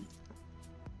shit.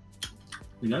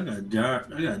 Like, I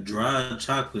got dry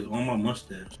chocolate on my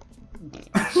mustache.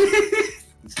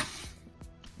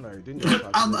 No, you didn't get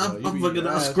chocolate. I'm fucking.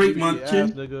 I scrape my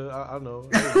chin. Nigga, I know.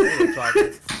 I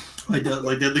chocolate. Like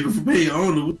that nigga from Bay. I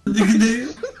don't know what the nigga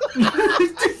did.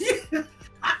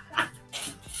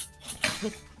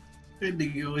 That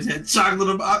nigga always had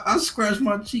chocolate. I scratched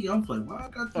my cheek. I was like, why I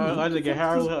got that? I nigga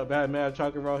Harold had mad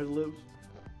chocolate around his lips.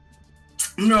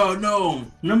 No.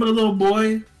 Remember the little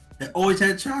boy that always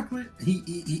had chocolate?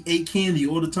 He ate candy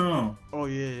all the time. Oh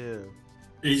yeah.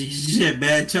 He just had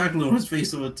bad chocolate on his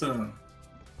face all the time.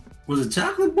 Was it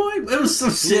Chocolate Boy? It was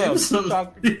some shit. Yeah, it was some...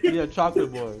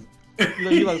 Chocolate Boy.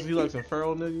 He likes some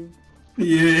feral nigga.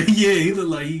 Yeah. He looked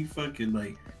like he fucking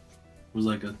like was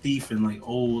like a thief in like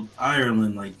old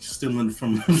Ireland, like stealing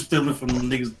from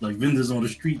niggas like vendors on the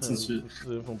streets and shit.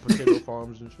 From potato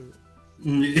farms and shit.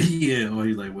 Yeah, or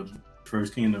he like was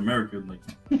first came to America like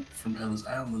from Ellis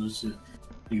Island and shit.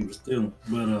 He was stealing,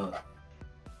 but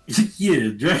yeah,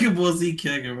 Dragon Ball Z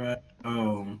Kakarot.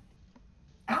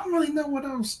 I don't really know what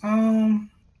else. I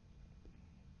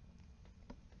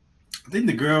think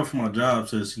the girl from my job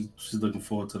says she's looking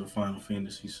forward to the Final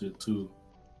Fantasy shit too.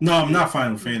 No, I'm not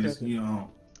Final Fantasy. Well,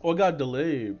 it got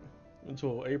delayed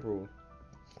until April.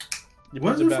 They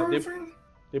pushed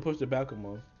it back a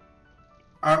month.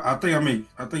 I think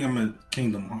I meant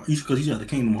Kingdom Hearts because he's got the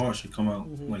Kingdom Hearts should come out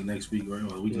like next week, right?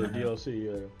 Or a week and a half.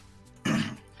 DLC, yeah.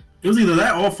 It was either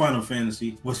that or Final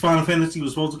Fantasy. Was Final Fantasy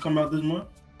supposed to come out this month?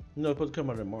 No, it's supposed to come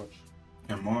out in March.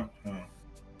 In March? Oh.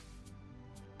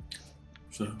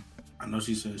 So I know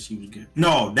she said she was getting.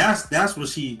 No, that's what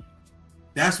she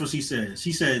said.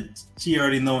 She said she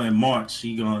already know in March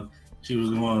she was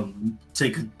gonna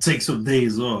take some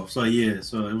days off. So yeah,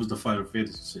 so it was the Final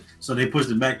Fantasy shit. So they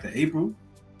pushed it back to April.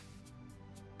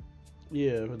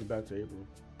 Yeah, pushed it back to April.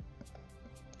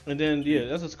 And then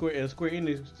that's Square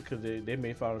Enix because they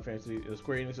made Final Fantasy. And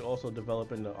Square Enix is also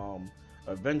developing the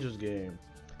Avengers game.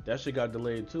 That shit got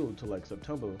delayed too to like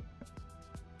September.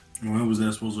 When was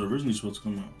that originally supposed to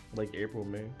come out? Like April,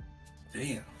 May.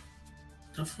 Damn.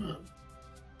 The fuck?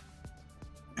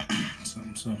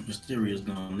 Something mysterious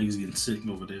going on. Niggas getting sick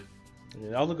over there.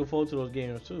 Yeah, I was looking forward to those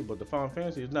games too, but the Final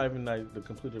Fantasy is not even like the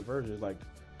completed version. It's like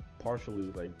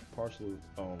partially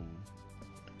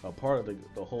a part of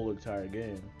the whole entire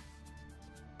game.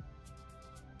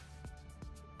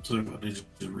 So they just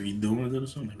redoing it or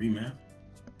something? Remap?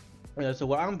 Yeah, so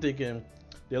what I'm thinking,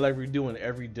 they're like redoing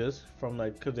every disc from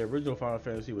like, because the original Final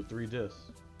Fantasy was 3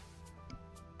 discs.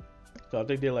 So I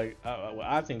think they're like, what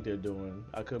I think they're doing,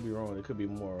 I could be wrong, it could be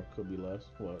more, it could be less.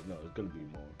 Well, no, it's gonna be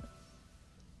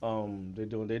more.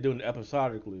 They're doing it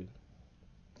episodically.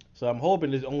 So I'm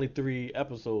hoping there's only 3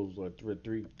 episodes or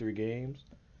three games.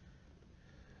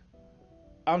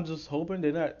 I'm just hoping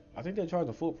they're not. I think they're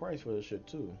charging full price for this shit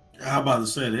too. I'm about to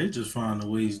say they just finding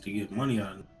ways to get money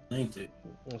out of it, ain't they?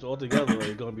 So altogether, like,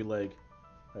 it's gonna be like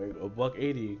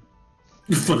 $180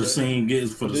 for the same game,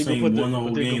 for the same one whole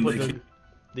game.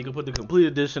 They can put the complete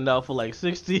edition out for like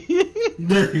 $60.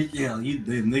 Yeah,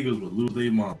 the niggas would lose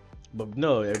their mind. But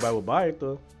no, everybody would buy it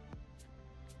though.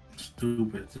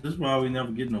 Stupid. This is why we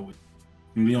never get nowhere.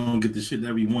 And we don't get the shit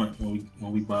that we want when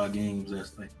we buy games.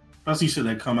 That's like, I see shit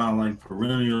that come out like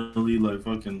perennially, like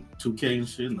fucking 2K and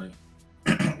shit, like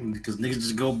because niggas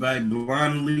just go back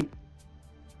blindly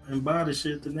and buy the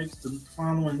shit the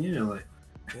following year, like.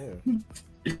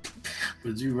 Yeah.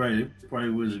 But you're right. It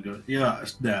probably was good. Yeah,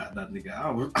 that nigga.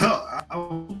 I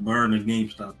would burn a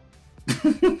GameStop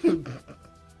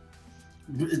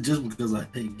just because I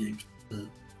hate GameStop.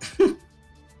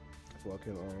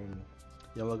 Fucking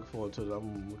yeah, I'm looking forward to.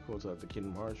 I'm looking forward to like, the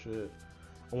Kingdom Hearts shit.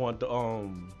 I want the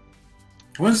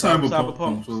When's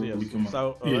Cyberpunk. So Yeah, we come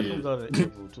out. that comes out in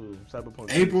April too.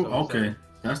 Cyberpunk. April. Okay,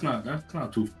 that's not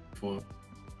too far.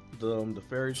 The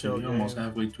Fairy Tale game. Almost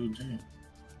halfway through June.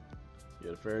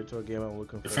 Yeah, the Fairy Tale game I'm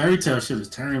looking for. The Fairy Tale shit is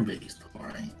turn based,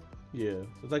 right? Yeah,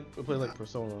 it's like it plays like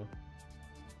Persona.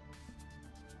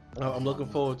 I'm looking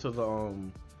forward to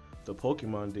the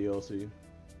Pokemon DLC.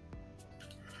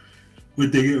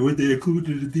 What they include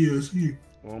in the DLC?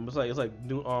 It's like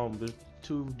new there's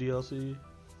two DLC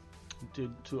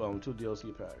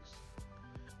packs,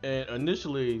 and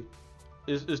initially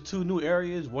it's two new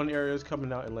areas. One area is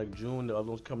coming out in like June, the other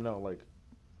one's coming out in, like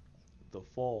the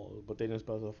fall, but they didn't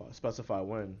specify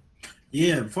when.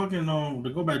 Yeah, fucking to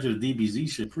go back to the DBZ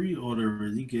shit, pre-order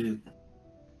you get.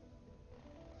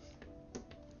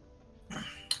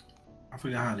 I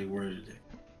forgot how they worded it.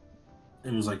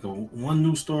 It was like one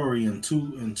new story and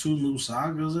two new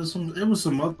sagas or something. It was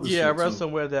some other. Yeah, I read too.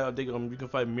 somewhere that they you can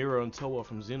fight Mira and Toa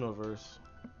from Xenoverse.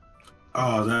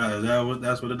 Oh,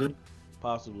 that's what it is.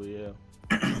 Possibly, yeah.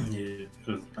 Yeah,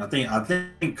 cause I think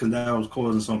because that was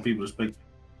causing some people to expect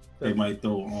they might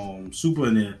throw Super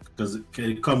in there because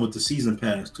it come with the season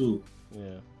pass too.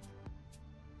 Yeah.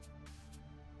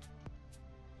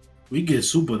 We get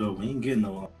Super though. We ain't getting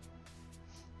no.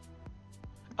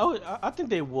 I think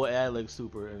they will add like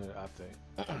Super in it. I think.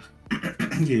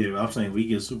 Yeah, I'm saying we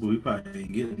get Super. We probably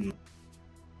ain't getting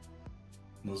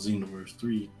no Xenoverse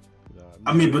 3. Nah,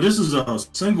 I mean, but this is a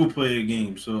single player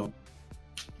game, so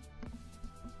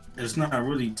it's not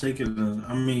really taking.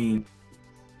 I mean,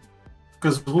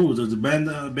 because who does the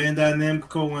Bandai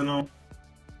Namco and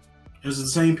is it the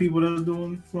same people that are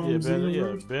doing from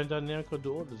Xenoverse? Bandai Namco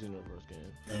do all the Xenoverse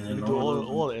games. And they do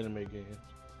all the anime games.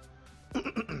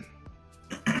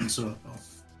 So,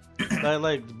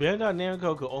 like Bandai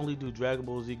Namco could only do Dragon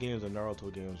Ball Z games and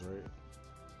Naruto games,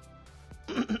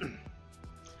 right?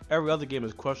 Every other game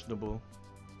is questionable.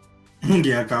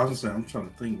 Yeah, I was saying, I'm trying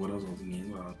to think what else was the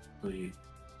game.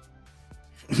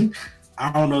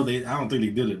 I don't know. I don't think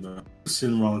they did it, but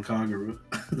Shinra and Kagura,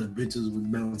 the bitches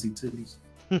with bouncy titties.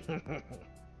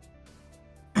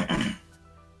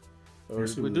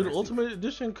 Did the Ultimate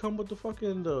Edition come with the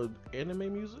fucking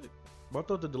anime music? I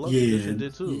thought the deluxe edition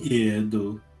did too. Yeah, it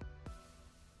do.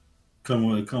 Come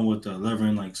with the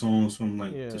 11 like songs from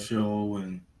like the show,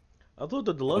 and I thought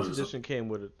the deluxe edition came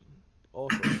with it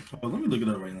also. Oh, let me look it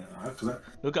up right now.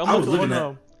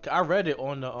 I read it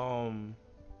on the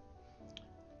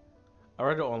I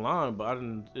read it online, but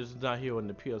it's not here on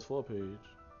the PS4 page.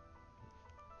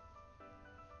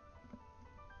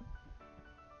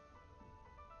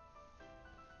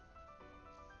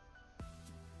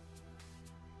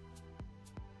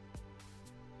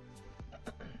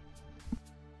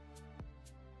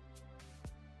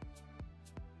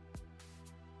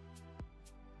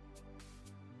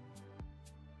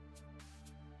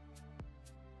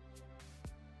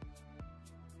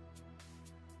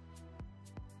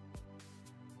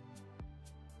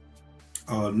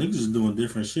 Niggas is doing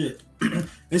different shit.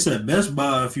 It's at Best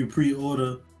Buy. If you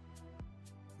pre-order,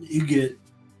 you get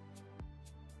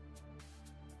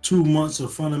 2 months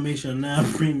of Funimation Now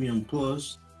Premium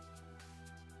Plus.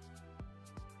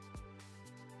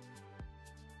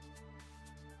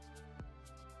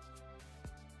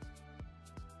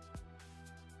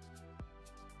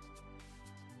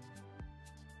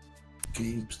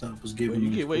 GameStop was giving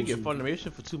you get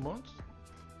Funimation for 2 months?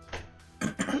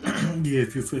 Yeah,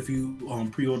 if you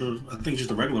pre-order, I think just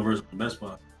the regular version of Best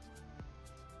Buy.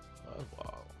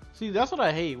 Wow. See, that's what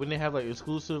I hate when they have like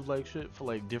exclusive like shit for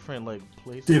like different like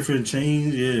places. Different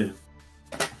chains, yeah.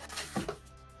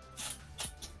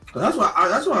 That's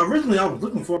why originally I was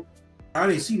looking for. I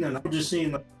didn't see nothing. I was just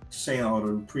seeing like saying all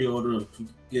the pre-order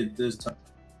get this time.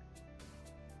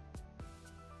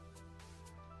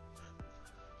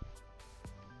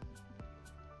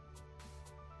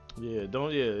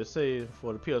 It say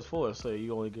for the PS4 it say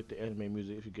you only get the anime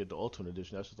music if you get the Ultimate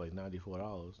Edition. That's just like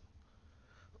 $94.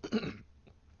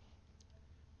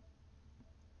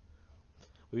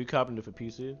 Were you copying it for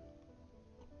PC?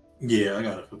 Yeah, I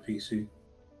got it for PC.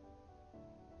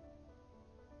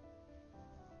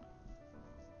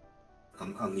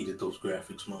 I needed those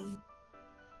graphics, man.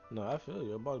 No, I feel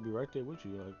you. I'm about to be right there with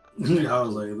you. Like, I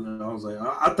was like,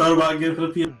 I thought about getting for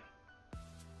the PS.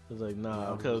 it's like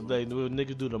nah, because they when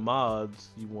niggas do the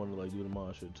mods, you want to like do the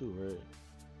mod shit too, right?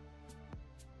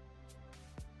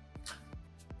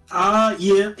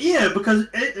 Yeah, because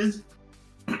it's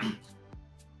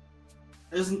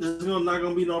not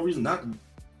gonna be no reason not to.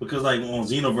 Because like on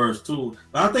Xenoverse too,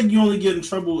 but I think you only get in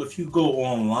trouble if you go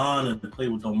online and play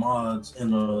with the mods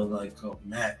in a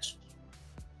match.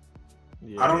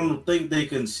 Yeah. I don't think they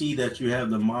can see that you have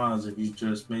the mods if you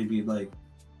just maybe like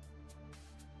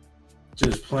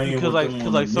just playing because with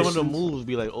because like some of the moves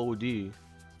be like OD.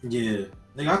 Yeah,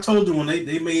 like I told you when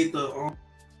they made the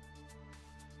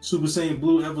Super Saiyan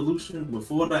Blue Evolution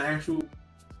before the actual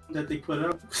that they put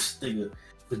out,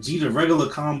 Vegeta regular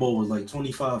combo was like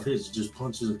 25 hits, just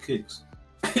punches or kicks,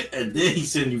 and then he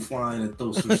send you flying and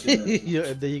throw some shit at you. Yeah,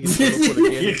 and then you can put a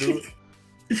game to do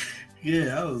it.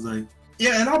 Yeah, I was like,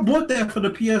 yeah, and I bought that for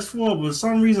the PS4, but for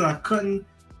some reason I couldn't.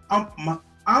 I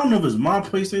don't know if it's my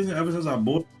PlayStation. Ever since I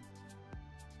bought,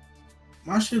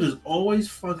 my shit is always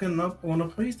fucking up on the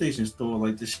PlayStation Store.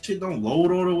 Like the shit don't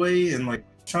load all the way, and like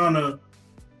trying to,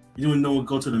 you don't know,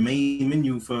 go to the main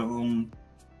menu for And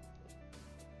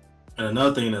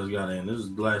another thing that's got in, this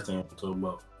is the last thing I'm talking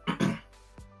about.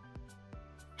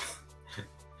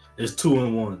 It's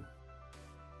 2-in-1.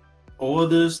 All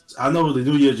this, I know the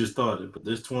new year just started, but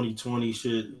this 2020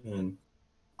 shit, and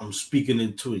I'm speaking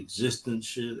into existence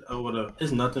shit or whatever.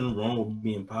 There's nothing wrong with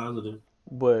being positive.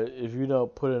 But if you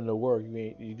don't put in the work,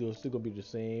 you're still gonna be the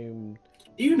same.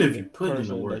 Even if you put in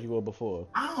the work that you were before.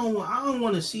 I don't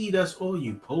want to see that's all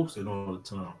you posting all the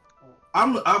time.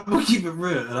 I'm gonna keep it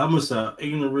real, and I'm gonna sound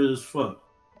ignorant as fuck.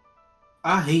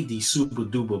 I hate these super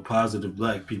duper positive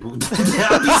black people. I be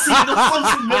seeing on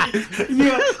social media.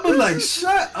 Yeah, I'm like,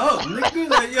 shut up, nigga.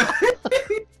 Like, yeah.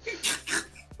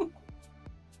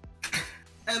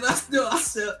 And I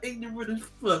sound ignorant as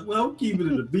fuck. Well, I'm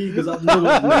keeping it a B because I know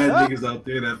there's mad niggas out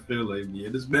there that feel like me.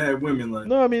 And there's mad women like.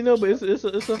 No, I mean no, but it's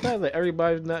a fact that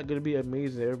everybody's not gonna be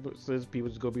amazing. Everybody says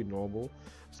people's gonna be normal.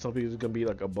 Some people's gonna be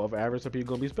like above average. Some people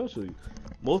gonna be special.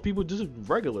 Most people just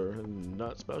regular and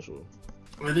not special.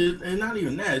 And not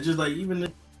even that. It's just like even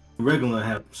the regular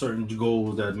have certain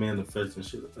goals that manifest and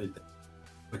shit like that.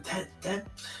 But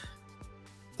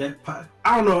that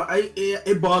I don't know.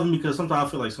 It bothers me because sometimes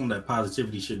I feel like some of that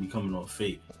positivity should be coming off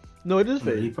fake. No, it is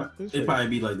fake. It probably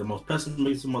be like the most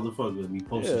pessimistic motherfucker be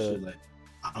posting shit like,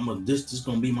 this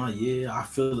gonna be my year. I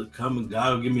feel it coming.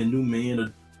 God will give me a new man,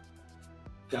 or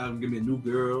God will give me a new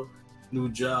girl, new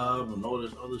job, and all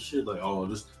this other shit. Like, oh,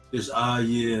 this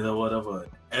year or whatever.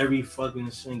 Every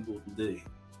fucking single day.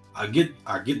 I get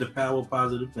the power of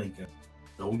positive thinking.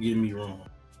 Don't get me wrong.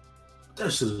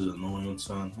 That shit is annoying,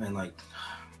 son. And like,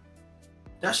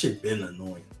 that shit been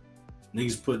annoying.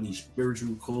 Niggas putting these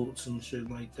spiritual quotes and shit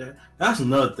like that. That's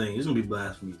another thing. It's gonna be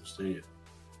blasphemy to say it.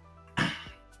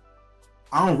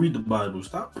 I don't read the Bible.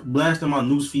 Stop blasting my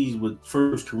news feeds with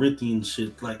 1 Corinthians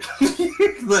shit. Like,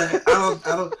 like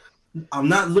I'm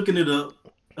not looking it up.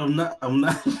 I'm that.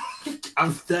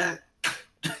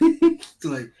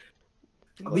 Like,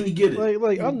 we get it.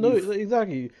 Like I know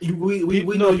exactly.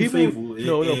 We know you faithful.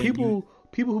 No,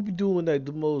 people who be doing like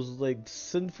the most like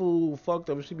sinful,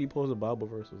 fucked up shit be posting Bible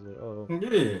verses. Like, oh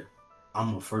yeah,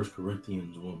 I'm a 1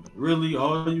 Corinthians woman. Really,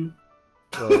 are you?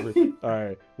 All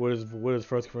right. What does 1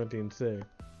 Corinthians say?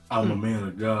 I'm a man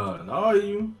of God. Are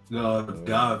you?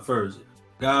 God first.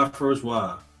 God first.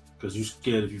 Why? Because you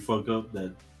scared if you fuck up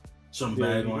that. Something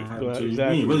bad gonna happen to you.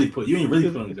 Exactly. You ain't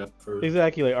really putting God first.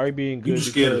 Exactly. Like, are you being good? You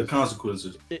scared of the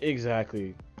consequences.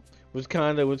 Exactly. Which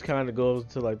kind of goes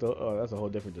to like that's a whole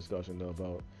different discussion though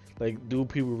about like, do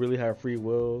people really have free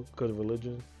will because of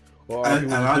religion? Or I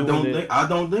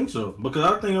don't think so, because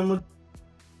I think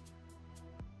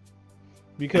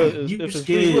because if it's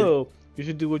free will, you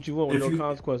should do what you want with no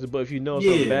consequences. But if you know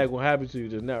something bad will happen to you,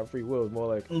 it's not free will. It's more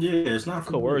like it's not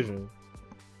coercion.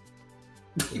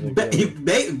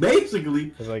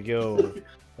 Basically, it's like yo,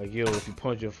 if you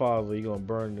punch your father, you're gonna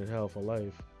burn in hell for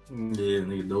life. Yeah,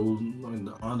 nigga, those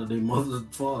like, honor their mother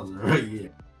and father, right? Yeah.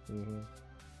 Mm-hmm.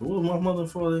 Well, my mother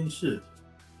and father ain't shit.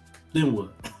 Then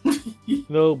what?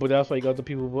 No, but that's why you got the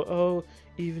people. But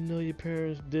even though your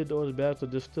parents did all this bad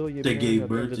stuff, they're still your parents. They gave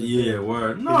birth to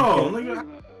word. No, nigga,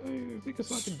 you can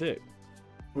suck a dick.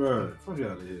 Right, fuck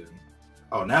out of here.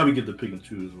 Oh, now we get to pick and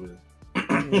choose with.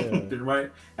 Right,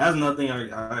 that's another thing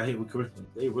I hate with Christians.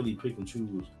 They really pick and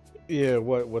choose. Yeah,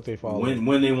 what they follow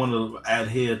when they want to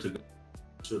adhere to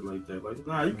shit like that. Like,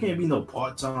 nah, you can't be no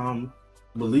part-time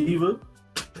believer.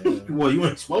 Yeah. Well, you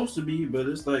ain't supposed to be, but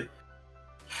it's like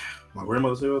my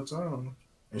grandmother said all the time.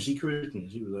 And she Christian.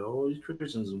 She was like, "Oh, these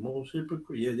Christians are the most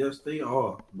hypocritical." Yeah, yes, they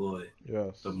are, boy.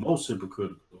 Yes. The most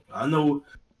hypocritical. I know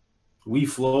we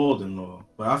flawed and all,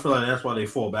 but I feel like that's why they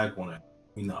fall back on it.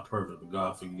 We not perfect, but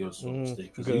God forgive us for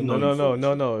mistake. Because you know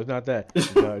no, it's not that.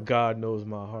 God knows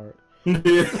my heart.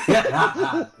 Okay,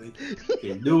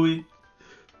 do we?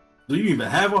 Do you even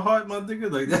have a heart, my nigga?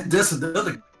 Like that's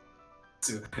another.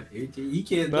 He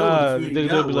can't Nah, know.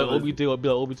 they'll be like Obi to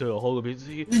the whole bit.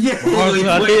 Yeah, my heart's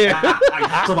not here.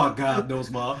 Talk about God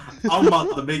knows my. I'm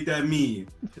about to make that meme.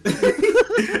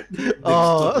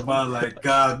 Oh, talk about like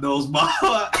God knows my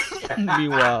heart.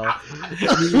 Meanwhile,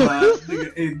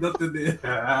 nigga, ain't nothing there.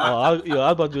 I was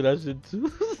about to do that shit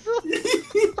too.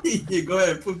 Yeah, go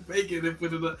ahead, put bacon and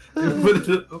put it on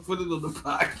the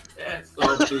podcast.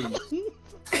 Oh,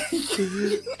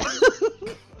 please.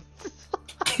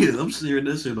 Yeah, I'm sharing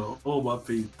this shit on all my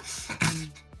people.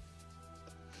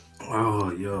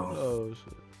 Oh, yo. Oh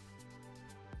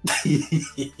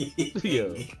shit.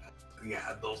 Yo.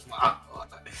 God knows my heart.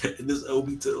 And this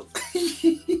Obi too.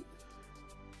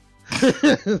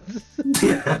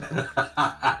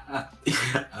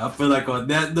 I feel like on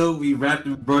that note, we wrapped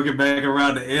and broke it back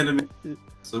around the anime.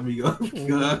 So we go.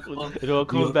 It all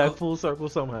comes back full circle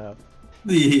somehow.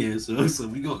 Yeah, so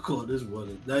we gonna call this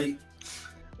one a night.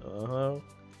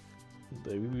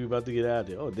 We about to get out of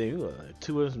there. Oh, damn, we got like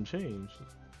 2 and some change.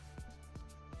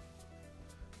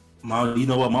 You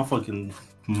know what? My fucking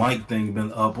mic thing been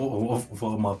up off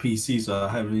my PC, so I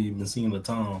haven't even seen the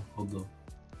time. Hold up.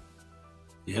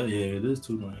 Yeah, it is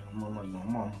 2 now. I'm like, my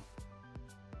mom.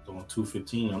 Doing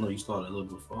 2:15. I know you started a little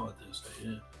before this, so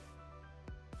yeah.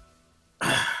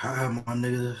 Alright, my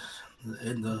nigga,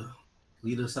 and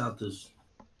lead us out this.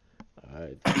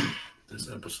 Alright. This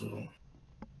episode.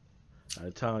 I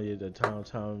tell you that time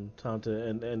to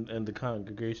end the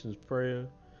congregation's prayer.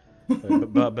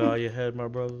 Bow your head, my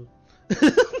brother.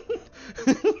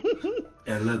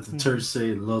 And let the church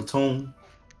say "Lil Tone,"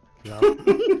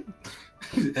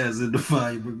 as in the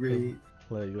fire brigade.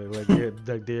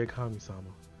 Like dear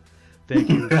Kami-sama. Thank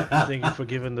you for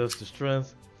giving us the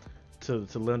strength to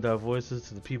lend our voices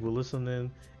to the people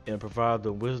listening and provide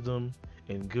the wisdom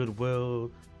and goodwill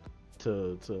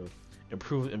to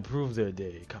improve their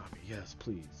day, Kami. Yes,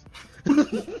 please.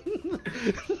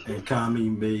 And Kami,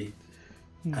 may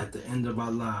at the end of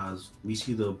our lives, we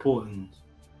see the importance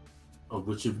of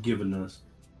what you've given us,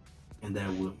 and that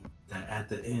at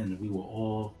the end we will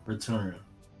all return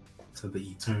to the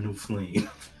eternal flame.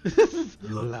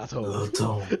 Lil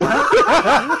Tone.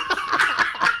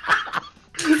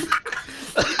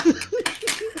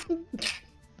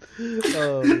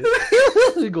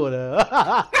 We go there.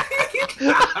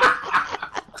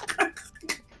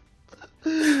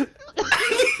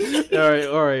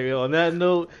 All right. On that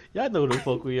note, y'all know who the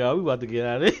fuck we are. We about to get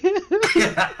out of here.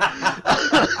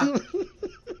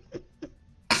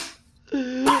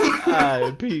 All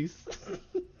right, peace.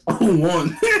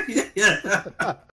 One. Yeah.